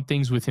of fun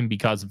things with him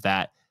because of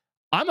that.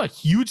 I'm a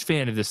huge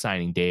fan of this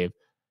signing, Dave.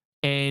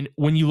 And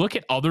when you look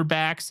at other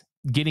backs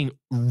getting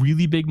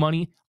really big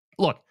money,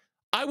 look,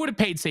 I would have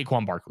paid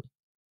Saquon Barkley,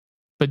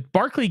 but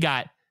Barkley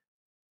got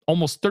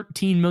almost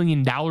 $13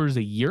 million a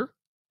year.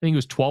 I think it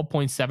was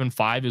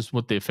 12.75 is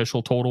what the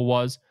official total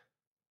was.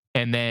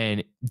 And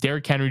then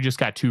Derrick Henry just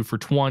got 2 for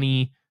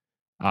 20.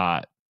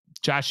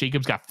 Josh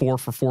Jacobs got 4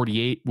 for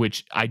 48,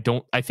 which I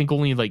think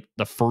only like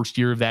the first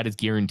year of that is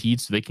guaranteed,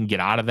 so they can get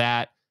out of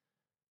that.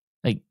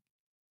 Like,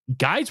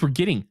 guys were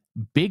getting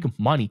big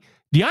money.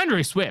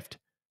 DeAndre Swift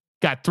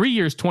got 3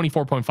 years,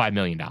 $24.5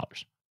 million.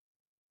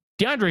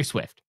 DeAndre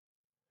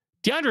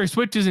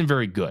Swift isn't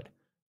very good.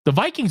 The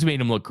Vikings made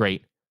him look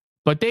great,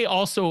 but they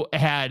also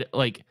had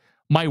like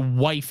my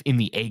wife in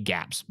the A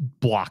gaps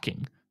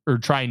blocking or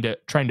trying to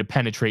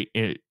penetrate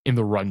in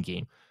the run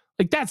game.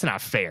 Like, that's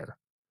not fair.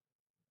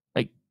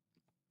 Like,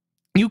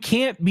 you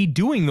can't be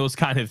doing those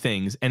kind of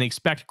things and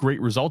expect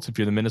great results if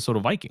you're the Minnesota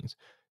Vikings.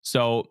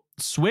 So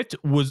Swift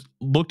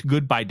looked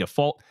good by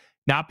default,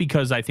 not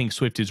because I think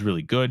Swift is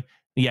really good.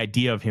 The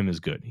idea of him is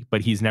good,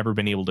 but he's never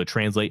been able to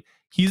translate.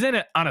 He's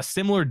on a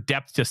similar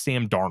depth to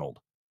Sam Darnold,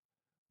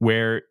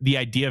 where the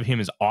idea of him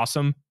is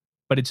awesome,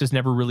 but it's just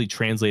never really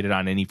translated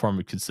on any form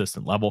of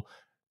consistent level.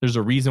 There's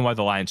a reason why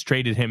the Lions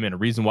traded him and a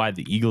reason why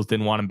the Eagles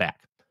didn't want him back.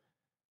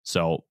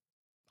 So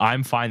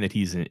I'm fine that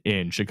he's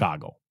in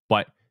Chicago,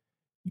 but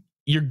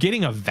you're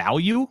getting a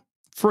value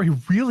for a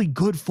really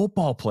good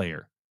football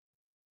player.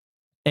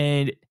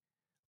 And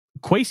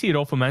Kwesi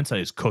Adofo-Mensah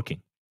is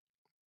cooking.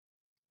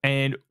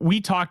 And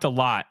we talked a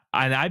lot,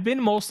 and I've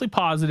been mostly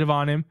positive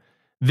on him.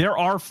 There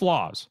are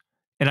flaws,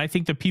 and I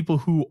think the people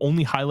who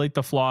only highlight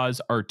the flaws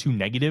are too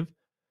negative.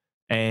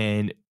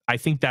 And I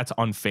think that's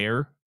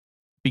unfair,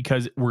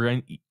 because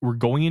we're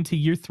going into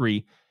year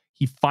 3.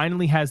 He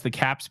finally has the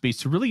cap space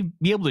to really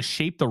be able to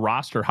shape the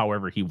roster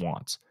however he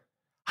wants.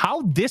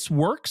 How this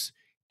works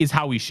is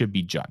how he should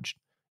be judged.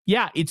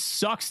 Yeah, it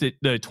sucks that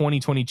the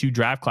 2022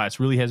 draft class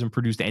really hasn't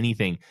produced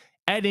anything.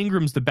 Ed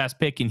Ingram's the best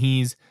pick, and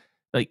he's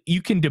like,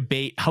 you can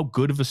debate how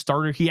good of a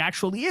starter he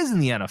actually is in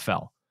the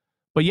NFL.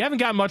 But you haven't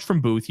gotten much from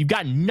Booth. You've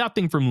gotten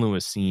nothing from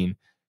Lewis Seen.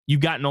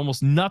 You've gotten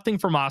almost nothing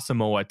from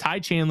Asamoah. Ty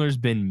Chandler's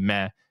been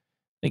meh.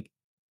 Like,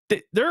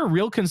 there are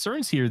real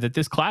concerns here that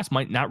this class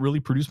might not really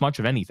produce much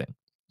of anything.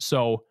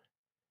 So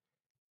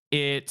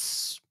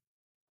it's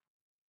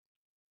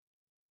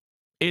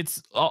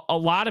a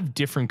lot of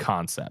different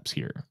concepts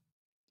here,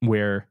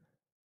 where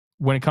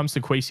when it comes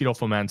to Kwesi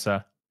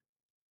Adofo-Mensah,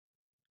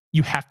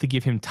 you have to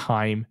give him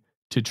time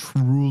to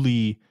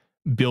truly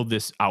build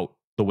this out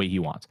the way he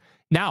wants.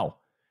 Now,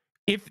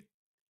 if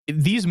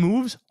these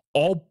moves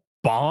all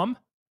bomb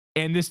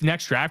and this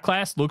next draft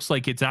class looks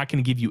like it's not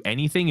going to give you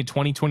anything, and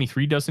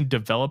 2023 doesn't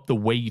develop the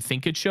way you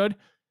think it should,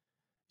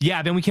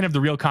 yeah, then we can have the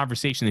real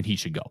conversation that he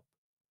should go.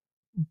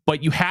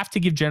 But you have to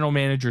give general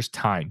managers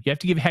time. You have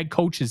to give head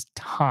coaches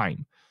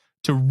time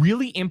to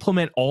really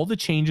implement all the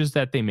changes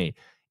that they made.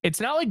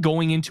 It's not like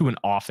going into an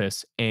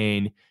office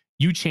and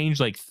you change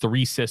like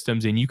 3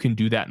 systems and you can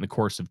do that in the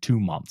course of 2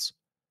 months.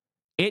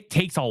 It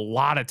takes a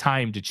lot of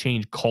time to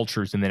change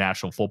cultures in the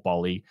National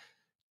Football League,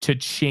 to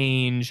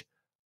change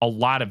a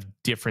lot of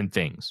different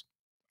things.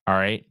 All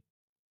right.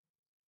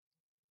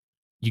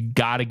 You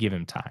got to give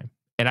him time.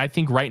 And I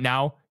think right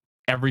now,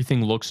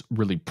 everything looks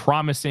really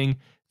promising.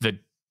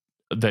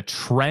 The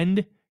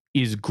trend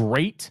is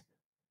great.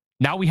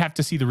 Now we have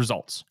to see the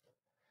results.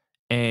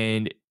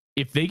 And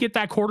if they get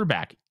that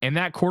quarterback and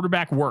that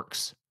quarterback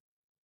works,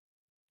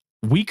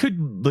 we could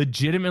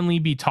legitimately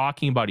be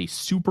talking about a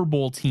Super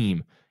Bowl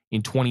team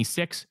in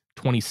 26,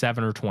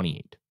 27, or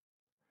 28.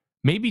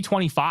 Maybe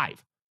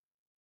 25.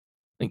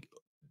 Like,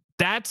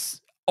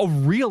 that's a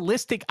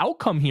realistic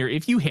outcome here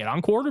if you hit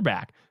on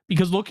quarterback.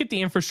 Because look at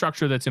the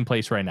infrastructure that's in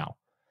place right now.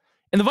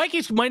 And the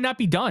Vikings might not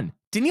be done.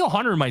 Danielle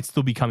Hunter might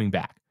still be coming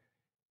back.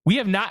 We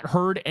have not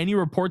heard any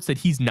reports that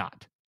he's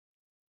not.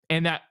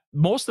 And that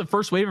most of the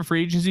first wave of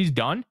free agency is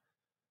done.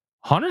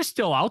 Hunter's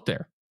still out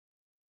there.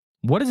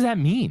 What does that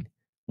mean?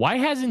 Why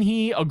hasn't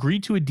he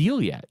agreed to a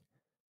deal yet?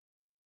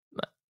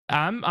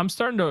 I'm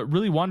starting to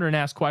really wonder and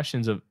ask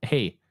questions of,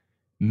 hey,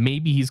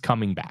 maybe he's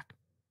coming back.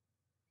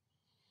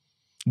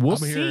 We'll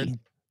see. Hearing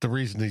the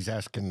reason he's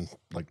asking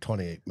like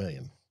 $28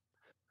 million.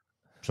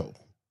 So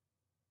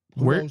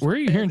where are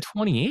you hearing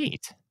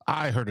 28?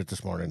 I heard it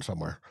this morning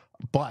somewhere.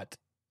 But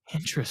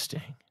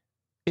interesting.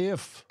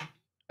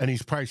 And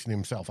he's pricing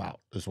himself out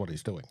is what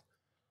he's doing.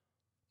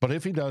 But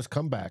if he does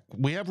come back,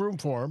 we have room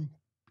for him.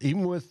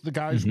 Even with the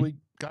guys we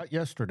got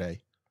yesterday,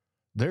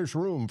 there's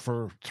room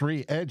for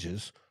 3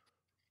 edges.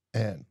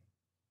 And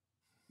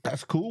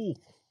that's cool.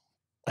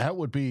 That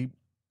would be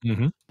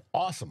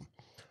awesome.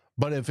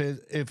 But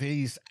if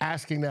he's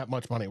asking that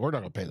much money, we're not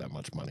going to pay that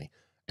much money.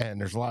 And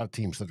there's a lot of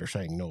teams that are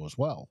saying no as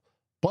well.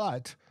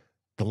 But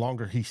the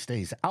longer he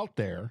stays out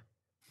there,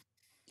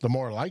 the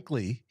more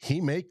likely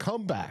he may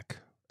come back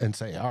and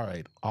say, all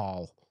right,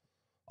 I'll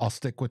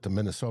stick with the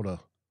Minnesota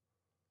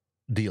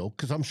deal,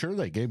 because I'm sure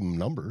they gave him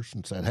numbers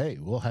and said, hey,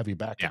 we'll have you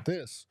back at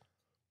this.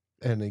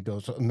 And he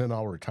goes, and then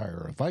I'll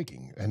retire a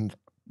Viking. And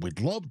we'd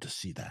love to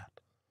see that.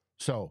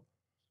 So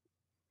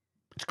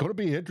it's going to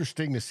be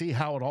interesting to see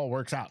how it all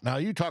works out. Now,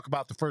 you talk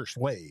about the first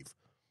wave.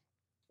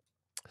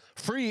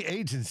 Free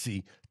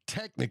agency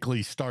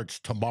technically starts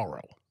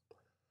tomorrow,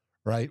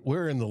 right?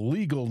 We're in the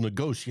legal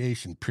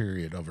negotiation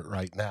period of it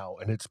right now,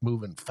 and it's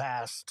moving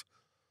fast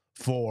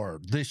for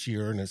this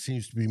year, and it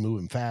seems to be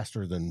moving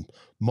faster than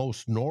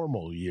most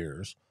normal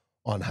years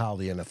on how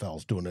the NFL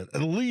is doing it,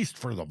 at least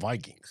for the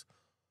Vikings.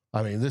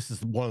 I mean, this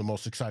is one of the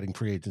most exciting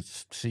free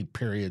agency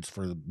periods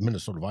for the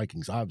Minnesota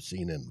Vikings I've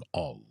seen in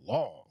a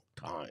long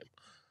time.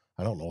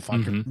 I don't know if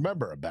I can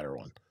remember a better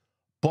one.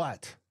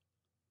 But,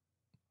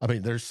 I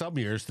mean, there's some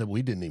years that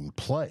we didn't even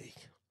play.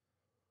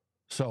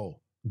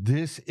 So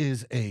this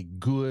is a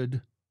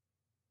good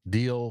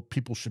deal.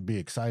 People should be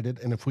excited.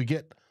 And if we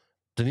get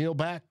Danielle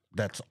back,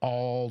 that's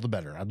all the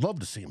better. I'd love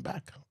to see him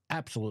back.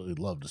 Absolutely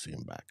love to see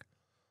him back.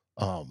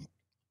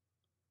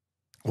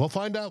 We'll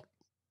find out.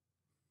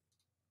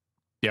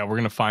 Yeah, we're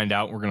going to find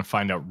out. We're going to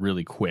find out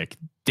really quick.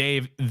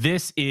 Dave,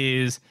 this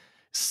is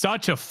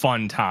such a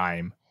fun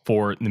time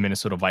for the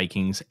Minnesota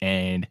Vikings,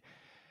 and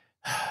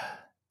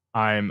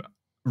I'm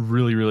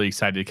really, really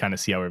excited to kind of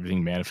see how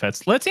everything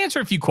manifests. Let's answer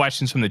a few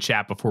questions from the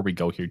chat before we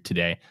go here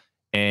today.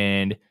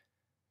 And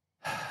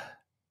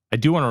I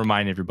do want to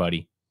remind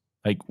everybody,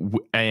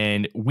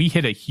 and we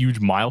hit a huge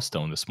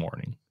milestone this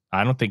morning.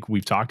 I don't think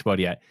we've talked about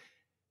it yet.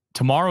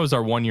 Tomorrow is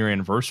our 1-year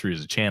anniversary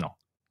as a channel,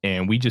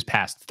 and we just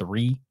passed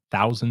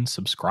 3,000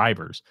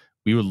 subscribers.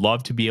 We would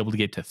love to be able to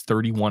get to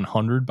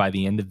 3,100 by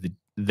the end of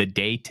the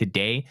day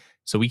today,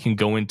 so we can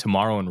go in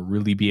tomorrow and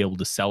really be able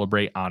to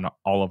celebrate on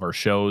all of our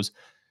shows.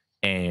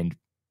 And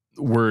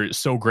we're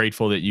so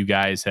grateful that you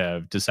guys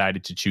have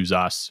decided to choose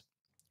us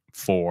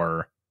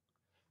for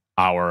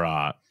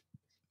our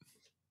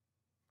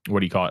what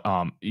do you call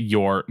it?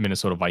 Your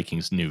Minnesota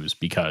Vikings news,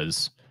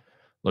 because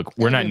look,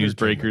 we're not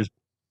newsbreakers.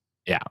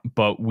 Yeah,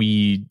 but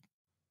we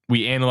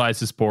analyze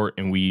the sport,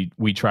 and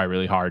we try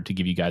really hard to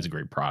give you guys a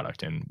great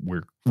product, and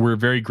we're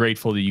very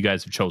grateful that you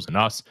guys have chosen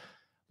us.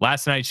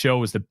 Last night's show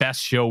was the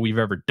best show we've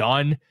ever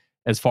done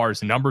as far as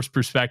the numbers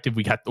perspective.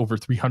 We got over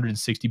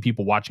 360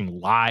 people watching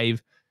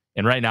live,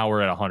 and right now we're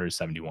at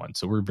 171.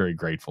 So we're very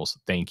grateful. So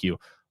thank you.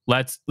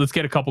 Let's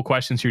get a couple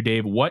questions here,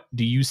 Dave. What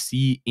do you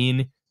see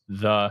in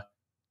the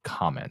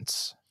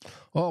comments?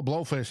 Oh,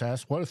 Blowfish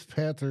asks, what if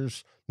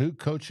Panthers new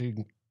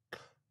coaches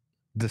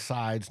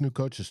decide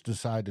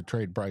to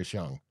trade Bryce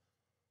Young?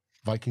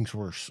 Vikings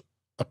were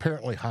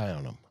apparently high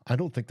on him. I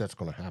don't think that's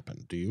going to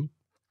happen. Do you?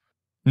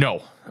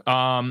 No.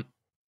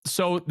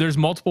 So there's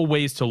multiple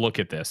ways to look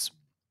at this.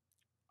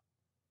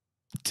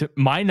 To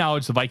my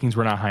knowledge, the Vikings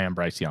were not high on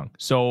Bryce Young.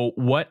 So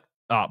what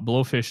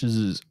Blowfish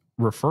is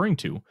referring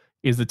to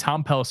is the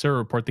Tom Pelissero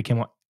report that came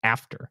out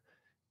after.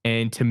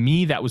 And to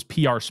me, that was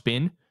PR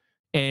spin.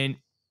 And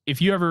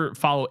if you ever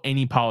follow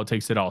any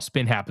politics at all,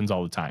 spin happens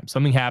all the time.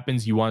 Something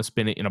happens, you want to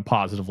spin it in a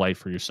positive light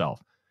for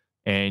yourself.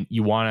 And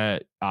you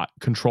want to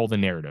control the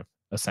narrative,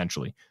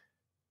 essentially.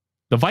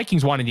 The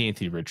Vikings wanted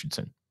Anthony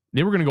Richardson.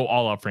 They were going to go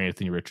all out for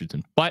Anthony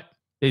Richardson. But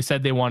they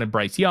said they wanted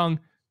Bryce Young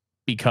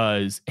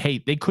because,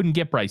 hey, they couldn't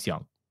get Bryce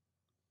Young.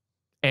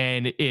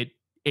 And it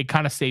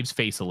kind of saves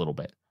face a little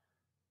bit.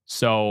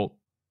 So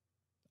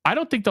I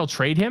don't think they'll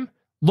trade him.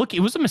 look, it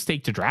was a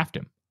mistake to draft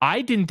him.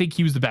 I didn't think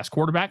he was the best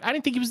quarterback. I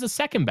didn't think he was the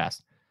second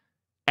best.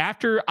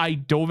 After I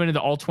dove into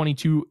the all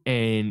 22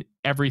 and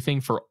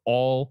everything for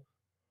all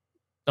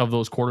of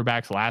those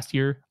quarterbacks last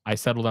year, I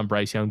settled on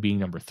Bryce Young being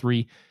number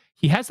 3.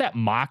 He has that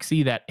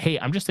moxie that, hey,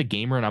 I'm just a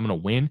gamer and I'm going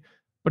to win.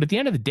 But at the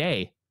end of the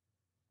day,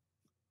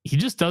 he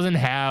just doesn't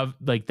have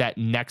like that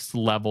next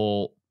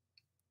level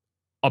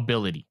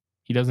ability.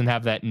 He doesn't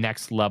have that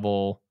next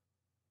level.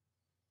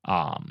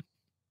 What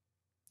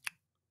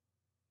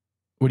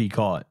do you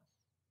call it?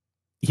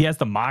 He has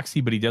the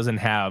moxie, but he doesn't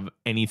have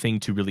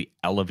anything to really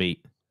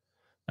elevate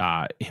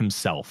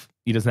himself.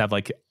 He doesn't have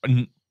like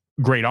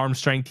great arm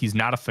strength. He's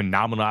not a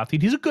phenomenal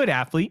athlete. He's a good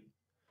athlete.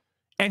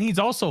 And he's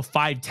also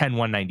 5'10",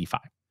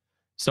 195.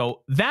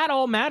 So that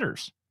all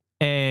matters.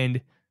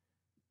 And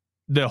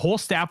the whole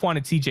staff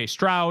wanted CJ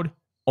Stroud.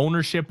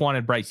 Ownership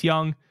wanted Bryce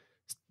Young.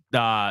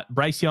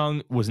 Bryce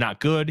Young was not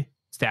good.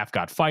 Staff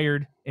got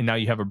fired. And now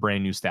you have a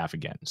brand new staff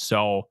again.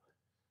 So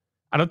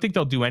I don't think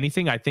they'll do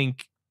anything. I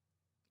think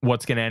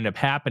what's going to end up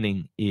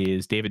happening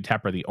is David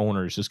Tepper, the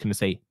owner, is just going to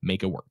say,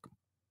 make it work.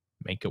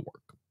 Make it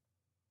work.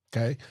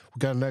 Okay. We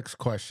got a next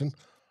question.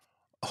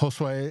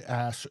 Josue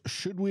asks,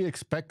 should we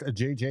expect a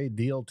JJ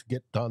deal to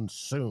get done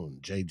soon?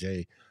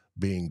 JJ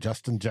being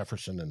Justin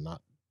Jefferson and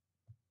not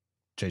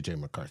JJ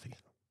McCarthy.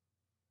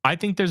 I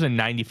think there's a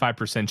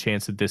 95%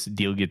 chance that this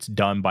deal gets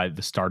done by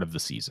the start of the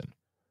season.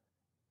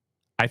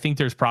 I think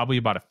there's probably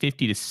about a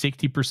 50 to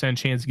 60%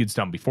 chance it gets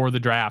done before the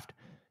draft.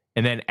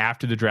 And then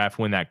after the draft,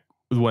 when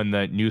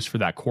the news for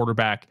that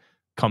quarterback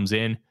comes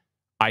in,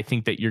 I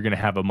think that you're going to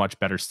have a much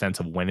better sense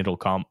of when it'll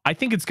come. I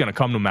think it's going to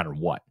come no matter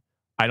what.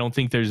 I don't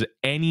think there's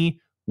any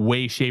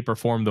way, shape, or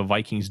form the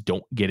Vikings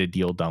don't get a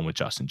deal done with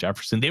Justin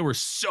Jefferson. They were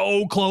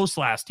so close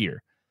last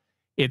year.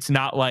 It's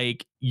not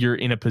like you're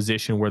in a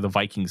position where the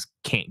Vikings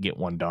can't get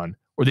one done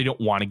or they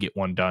don't want to get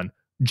one done.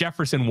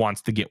 Jefferson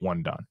wants to get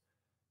one done.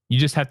 You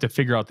just have to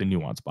figure out the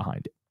nuance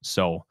behind it.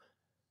 So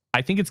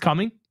I think it's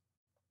coming,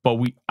 but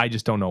I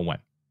just don't know when.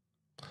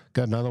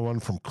 Got another one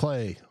from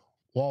Clay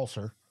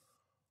Walser.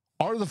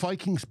 Are the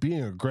Vikings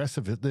being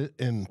aggressive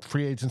in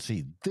free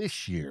agency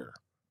this year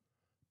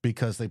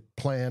because they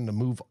plan to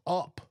move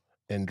up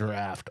and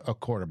draft a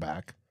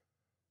quarterback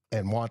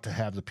and want to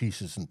have the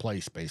pieces in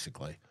place,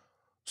 basically,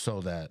 so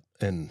that,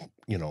 and,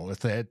 you know,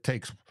 if it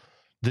takes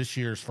this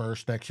year's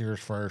first, next year's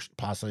first,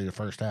 possibly the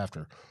first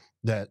after,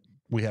 that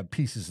we have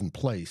pieces in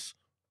place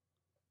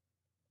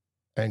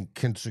and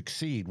can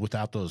succeed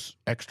without those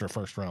extra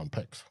first-round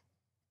picks?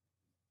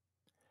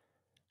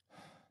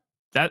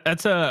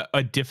 That's a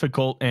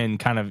difficult and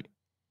kind of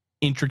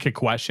intricate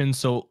question.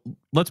 So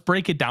let's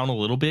break it down a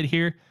little bit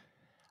here.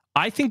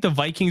 I think the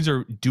Vikings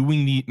are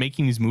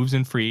making these moves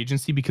in free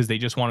agency because they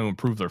just want to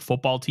improve their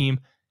football team.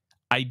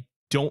 I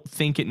don't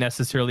think it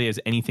necessarily has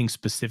anything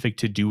specific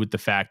to do with the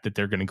fact that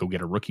they're going to go get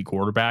a rookie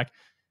quarterback.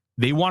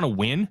 They want to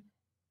win.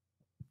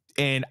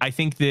 And I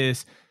think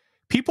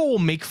people will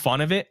make fun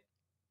of it,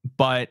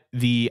 but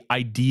the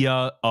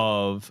idea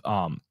of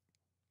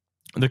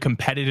the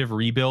competitive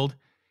rebuild,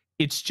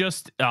 it's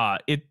just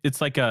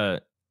it's like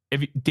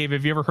Dave,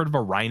 have you ever heard of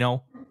a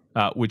rhino,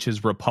 which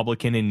is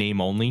Republican in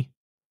name only?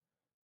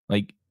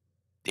 Like,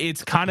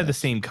 it's kind of the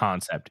same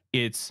concept.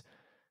 It's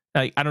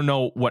like, I don't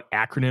know what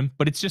acronym,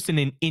 but it's just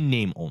in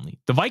name only.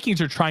 The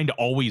Vikings are trying to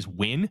always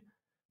win,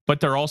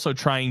 but they're also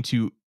trying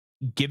to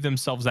give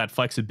themselves that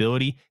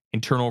flexibility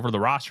and turn over the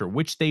roster,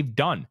 which they've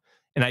done.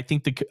 And I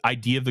think the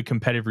idea of the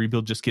competitive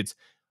rebuild just gets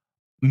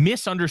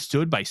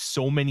misunderstood by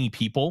so many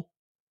people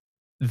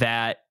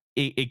that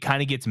it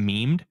kind of gets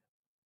memed.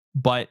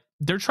 But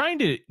they're trying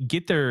to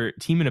get their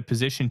team in a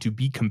position to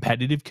be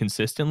competitive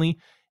consistently.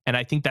 And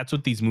I think that's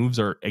what these moves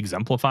are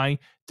exemplifying.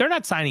 They're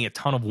not signing a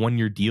ton of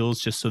one-year deals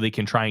just so they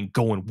can try and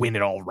go and win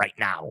it all right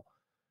now.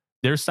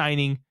 They're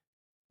signing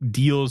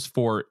deals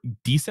for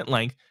decent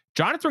length.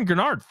 Jonathan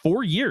Grenard,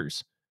 4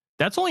 years.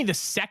 That's only the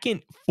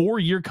second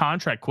 4-year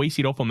contract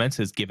Kwesi Adofo-Mensah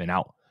has given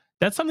out.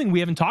 That's something we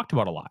haven't talked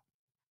about a lot.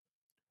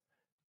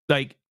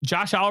 Like,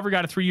 Josh Oliver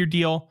got a 3-year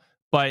deal,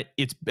 but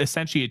it's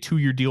essentially a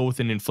 2-year deal with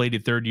an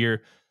inflated 3rd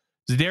year.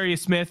 Zadarius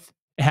Smith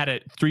had a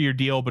 3-year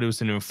deal, but it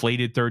was an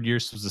inflated 3rd year.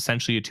 So it was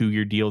essentially a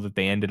 2-year deal that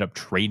they ended up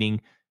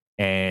trading.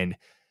 And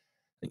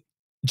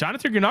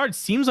Jonathan Grenard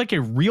seems like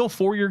a real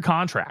 4-year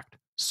contract.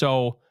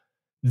 So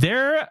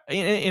they're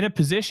in a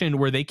position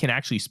where they can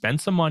actually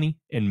spend some money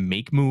and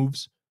make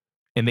moves.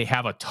 And they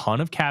have a ton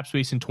of cap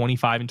space in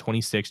 25 and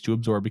 26 to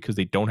absorb because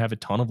they don't have a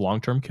ton of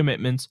long-term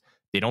commitments.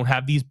 They don't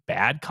have these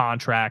bad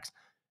contracts.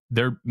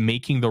 They're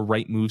making the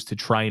right moves to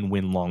try and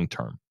win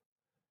long-term.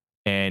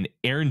 And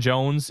Aaron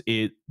Jones,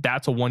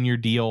 that's a 1-year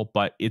deal,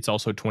 but it's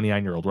also a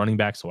 29-year-old running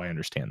back, so I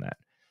understand that.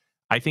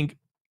 I think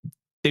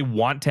they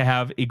want to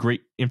have a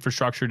great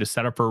infrastructure to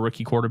set up for a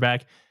rookie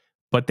quarterback,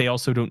 but they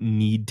also don't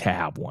need to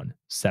have one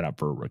set up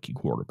for a rookie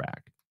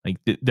quarterback. Like,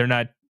 they're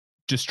not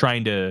just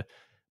trying to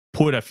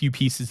put a few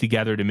pieces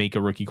together to make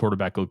a rookie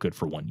quarterback look good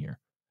for 1 year.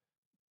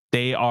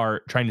 They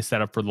are trying to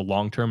set up for the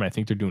long term, and I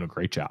think they're doing a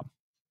great job.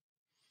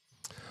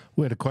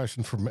 We had a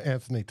question from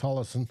Anthony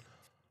Tollison.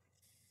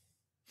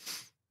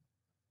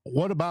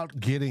 What about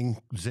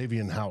getting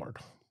Xavier Howard?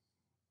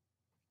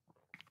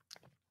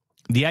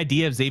 The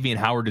idea of Xavier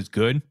Howard is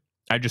good.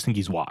 I just think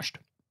he's washed.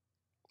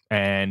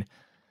 And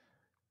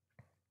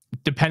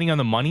depending on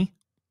the money,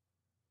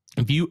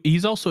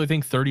 he's also, I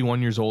think,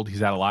 31 years old. He's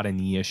had a lot of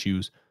knee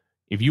issues.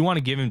 If you want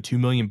to give him $2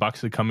 million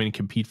to come in and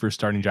compete for a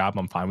starting job,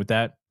 I'm fine with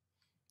that.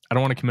 I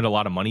don't want to commit a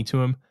lot of money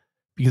to him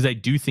because I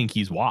do think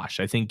he's washed.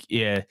 I think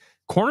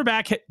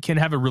cornerback can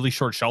have a really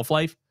short shelf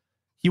life.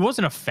 He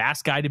wasn't a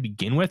fast guy to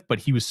begin with, but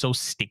he was so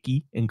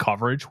sticky in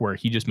coverage where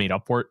he just made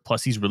up for it.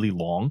 Plus, he's really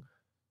long.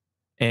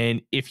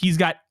 And if he's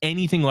got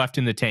anything left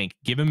in the tank,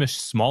 give him a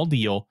small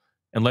deal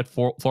and let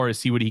Flores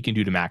see what he can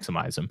do to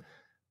maximize him.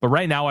 But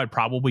right now, I'd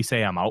probably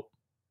say I'm out.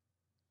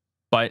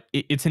 But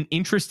it's an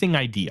interesting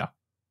idea.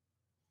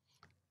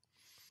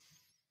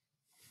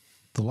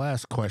 The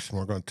last question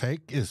we're going to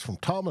take is from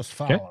Thomas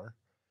Fowler.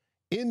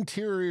 Okay.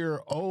 Interior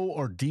O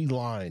or D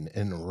line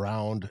in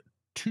round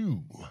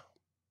 2.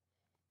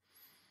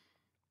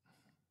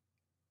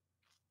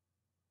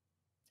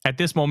 At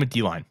this moment,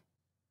 D line.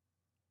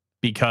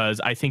 Because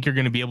I think you're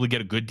going to be able to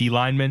get a good D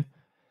lineman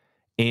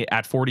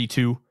at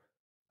 42.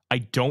 I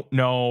don't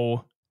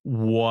know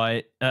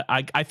what...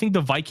 I think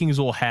the Vikings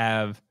will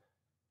have...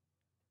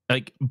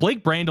 Like,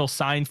 Blake Brandel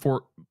signed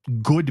for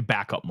good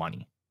backup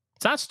money.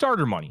 It's not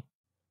starter money,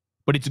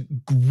 but it's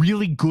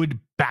really good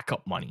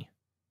backup money.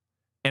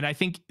 And I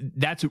think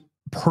that's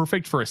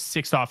perfect for a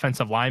 6th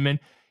offensive lineman.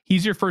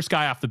 He's your first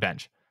guy off the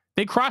bench.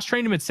 They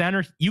cross-trained him at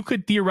center. You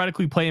could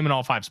theoretically play him in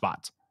all 5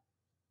 spots.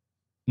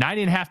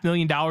 $9.5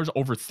 million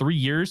over 3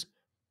 years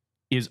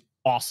is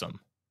awesome.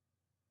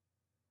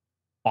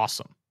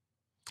 Awesome.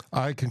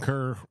 I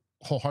concur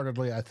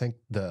wholeheartedly. I think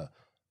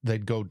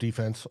they'd go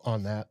defense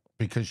on that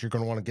because you're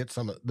going to want to get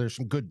there's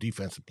some good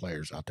defensive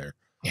players out there.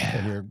 Yeah.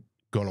 And you're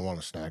going to want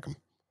to snag them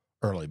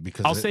early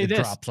because it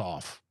drops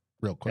off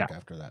real quick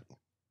after that.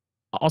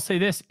 I'll say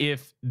this.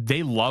 If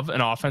they love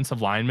an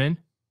offensive lineman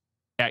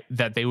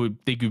that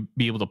they could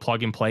be able to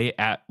plug and play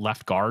at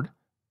left guard,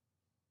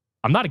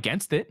 I'm not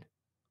against it.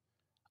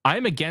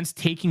 I'm against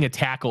taking a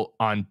tackle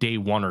on day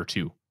 1 or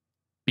 2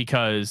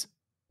 because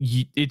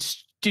it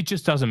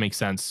just doesn't make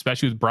sense,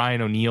 especially with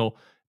Brian O'Neill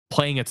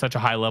playing at such a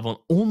high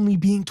level and only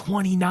being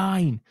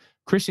 29.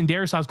 Christian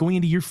Darrisaw's going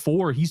into year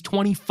 4. He's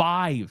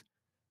 25.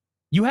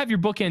 You have your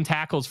bookend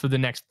tackles for the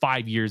next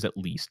 5 years at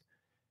least.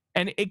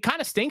 And it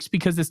kind of stinks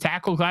because this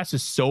tackle class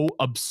is so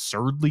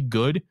absurdly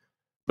good.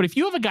 But if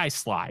you have a guy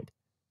slide,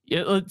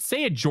 let's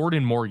say a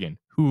Jordan Morgan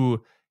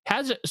who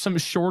has some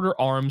shorter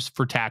arms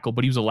for tackle,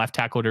 but he was a left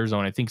tackle at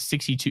Arizona. I think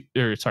 32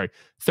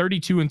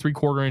 and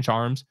 3/4 inch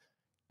arms.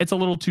 It's a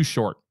little too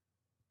short.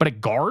 But a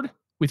guard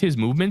with his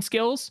movement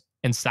skills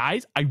and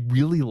size, I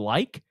really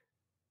like.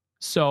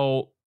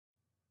 So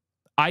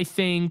I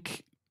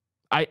think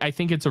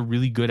it's a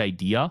really good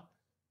idea.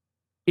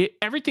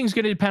 Everything's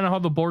going to depend on how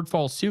the board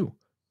falls too.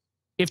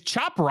 If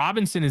Chop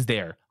Robinson is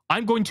there,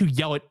 I'm going to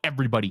yell at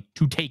everybody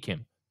to take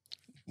him.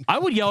 I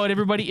would yell at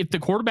everybody if the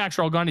quarterbacks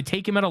are all gone to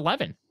take him at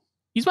 11.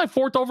 He's my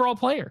 4th overall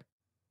player.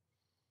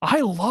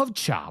 I love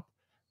Chop.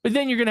 But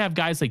then you're going to have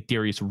guys like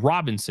Darius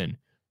Robinson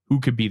who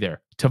could be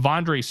there.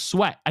 Tavondre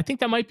Sweat. I think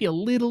that might be a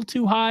little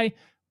too high,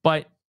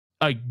 but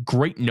a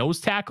great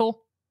nose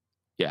tackle.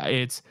 Yeah,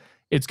 it's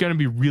going to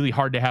be really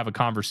hard to have a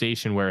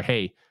conversation where,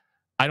 hey,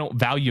 I don't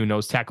value a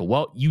nose tackle.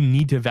 Well, you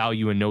need to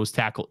value a nose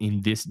tackle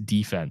in this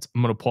defense.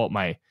 I'm going to pull up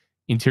my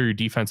interior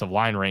defensive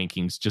line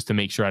rankings just to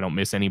make sure I don't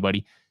miss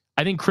anybody.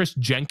 I think Chris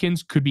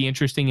Jenkins could be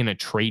interesting in a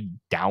trade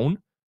down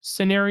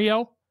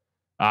scenario.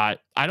 I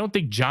don't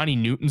think Johnny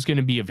Newton's going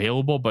to be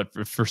available, but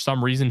for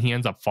some reason he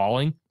ends up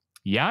falling.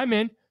 Yeah, I'm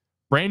in.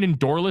 Brandon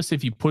Dorless,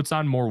 if he puts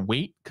on more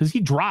weight, because he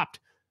dropped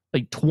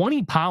like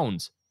 20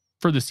 pounds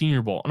for the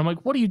Senior Bowl. And I'm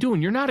like, what are you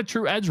doing? You're not a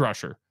true edge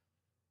rusher.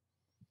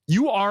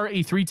 You are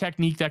a 3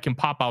 technique that can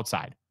pop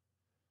outside.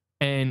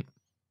 And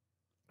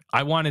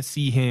I want to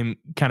see him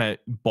kind of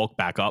bulk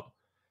back up.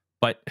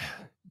 But,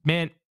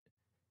 man,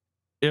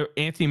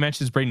 Anthony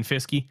mentions Braden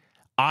Fiske.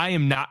 I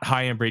am not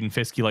high on Braden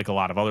Fiske like a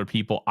lot of other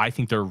people. I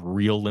think there are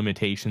real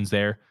limitations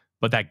there.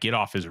 But that get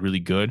off is really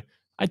good.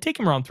 I'd take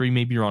him around 3,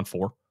 maybe around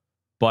 4.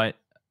 But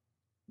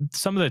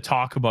some of the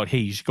talk about, hey,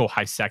 you should go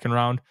high 2nd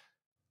round,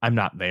 I'm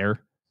not there.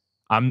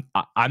 I'm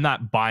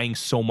not buying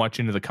so much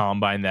into the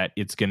combine that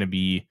it's going to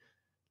be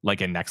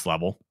like a next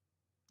level.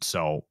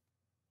 So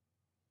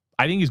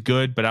I think he's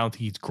good, but I don't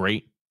think he's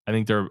great. I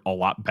think there are a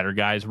lot better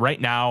guys.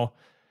 Right now,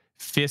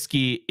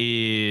 Fiske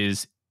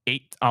is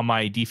 8th on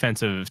my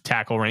defensive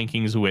tackle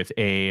rankings with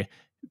a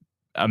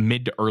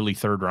mid to early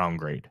 3rd round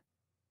grade.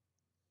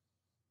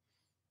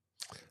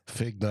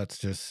 Fig Nuts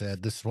just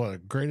said this is one of the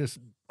greatest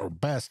or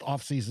best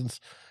off seasons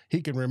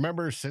he can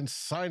remember since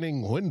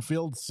signing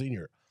Winfield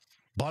Sr.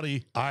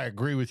 Buddy, I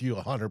agree with you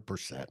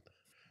 100%.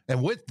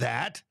 And with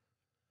that,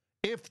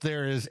 if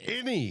there is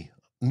any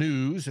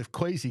news, if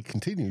Kwesi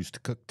continues to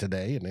cook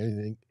today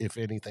and if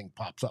anything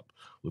pops up,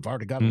 we've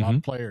already got a lot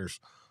of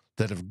players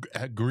that have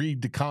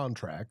agreed to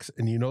contracts.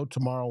 And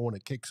tomorrow when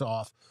it kicks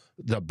off,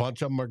 a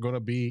bunch of them are going to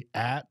be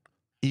at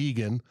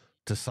Egan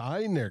to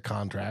sign their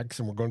contracts,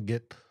 and we're going to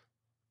get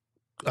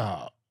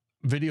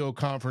video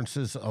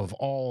conferences of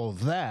all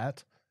of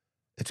that.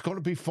 It's going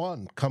to be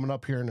fun coming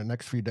up here in the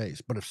next few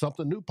days. But if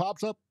something new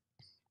pops up,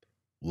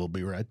 we'll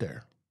be right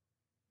there.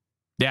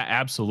 Yeah,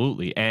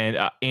 absolutely. And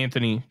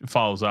Anthony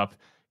follows up.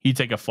 He'd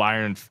take a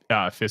flyer and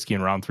Fiske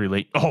in round 3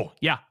 late. Oh,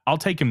 yeah, I'll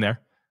take him there.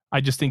 I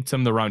just think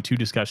some of the round 2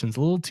 discussions a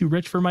little too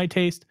rich for my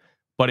taste.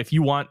 But if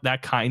you want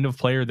that kind of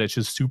player that's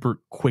just super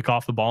quick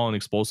off the ball and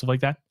explosive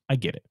like that, I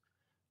get it.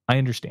 I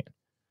understand.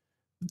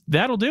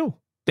 That'll do.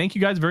 Thank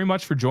you guys very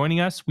much for joining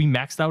us. We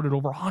maxed out at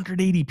over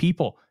 180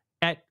 people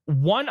at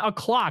 1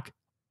 o'clock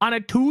on a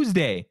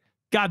Tuesday.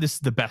 God, this is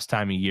the best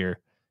time of year.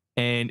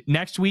 And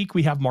next week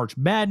we have March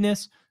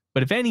Madness.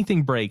 But if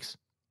anything breaks,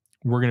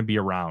 we're going to be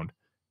around.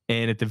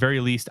 And at the very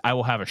least, I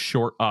will have a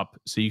short up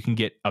so you can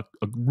get a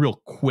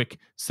real quick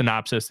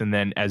synopsis. And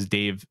then as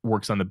Dave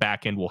works on the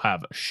back end, we'll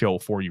have a show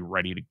for you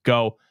ready to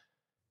go.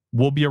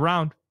 We'll be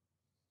around.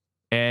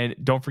 And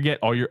don't forget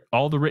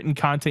all the written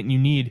content you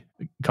need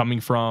coming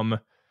from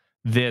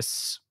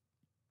this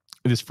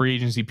free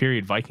agency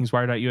period,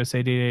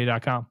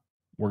 VikingsWire.USA.com.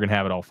 We're going to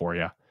have it all for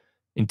you.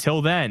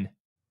 Until then,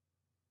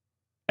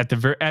 at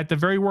the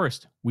very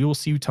worst, we will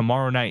see you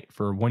tomorrow night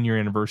for a 1-year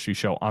anniversary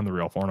show on the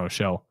Real Forno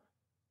Show.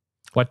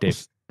 What,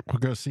 Dave? We're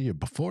going to see you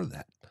before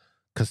that,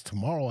 because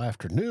tomorrow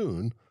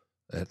afternoon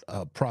at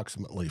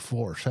approximately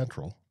 4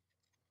 Central,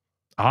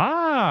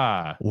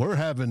 we're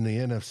having the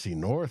NFC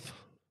North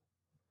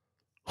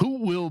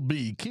Who Will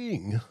Be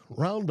King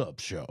Roundup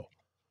show.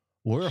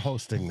 We're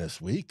hosting this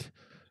week,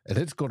 and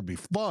it's going to be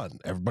fun.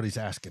 Everybody's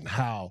asking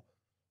how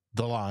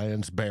the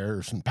Lions,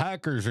 Bears, and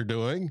Packers are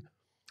doing.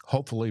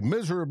 Hopefully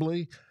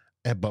miserably,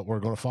 but we're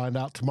going to find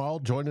out tomorrow.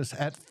 Join us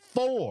at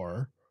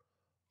 4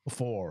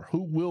 for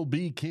Who Will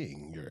Be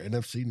King, your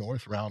NFC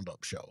North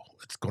Roundup show.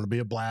 It's going to be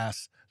a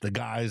blast. The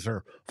guys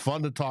are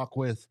fun to talk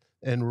with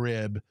and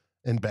rib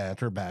and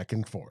banter back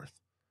and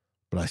forth.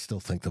 But I still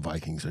think the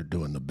Vikings are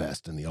doing the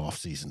best in the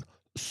offseason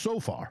so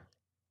far.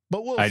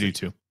 But we'll see. I do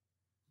too.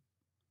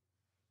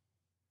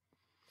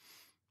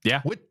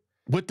 Yeah.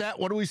 With that,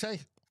 what do we say?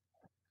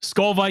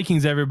 SKOL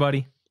Vikings,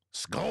 everybody.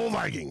 SKOL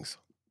Vikings.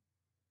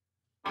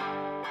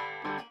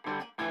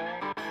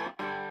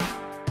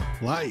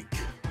 Like,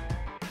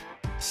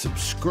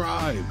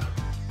 subscribe,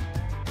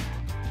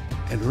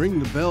 and ring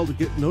the bell to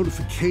get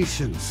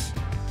notifications.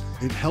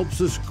 It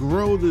helps us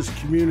grow this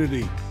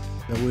community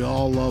that we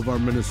all love, our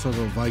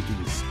Minnesota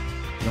Vikings.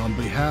 And on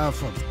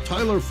behalf of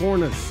Tyler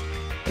Forness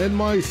and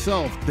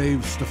myself,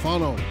 Dave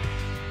Stefano,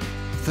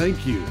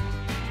 thank you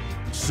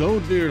so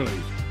dearly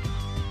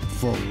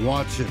for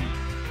watching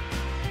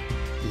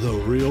The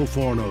Real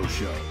Forno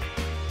Show.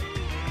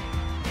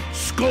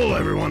 SKOL,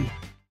 everyone.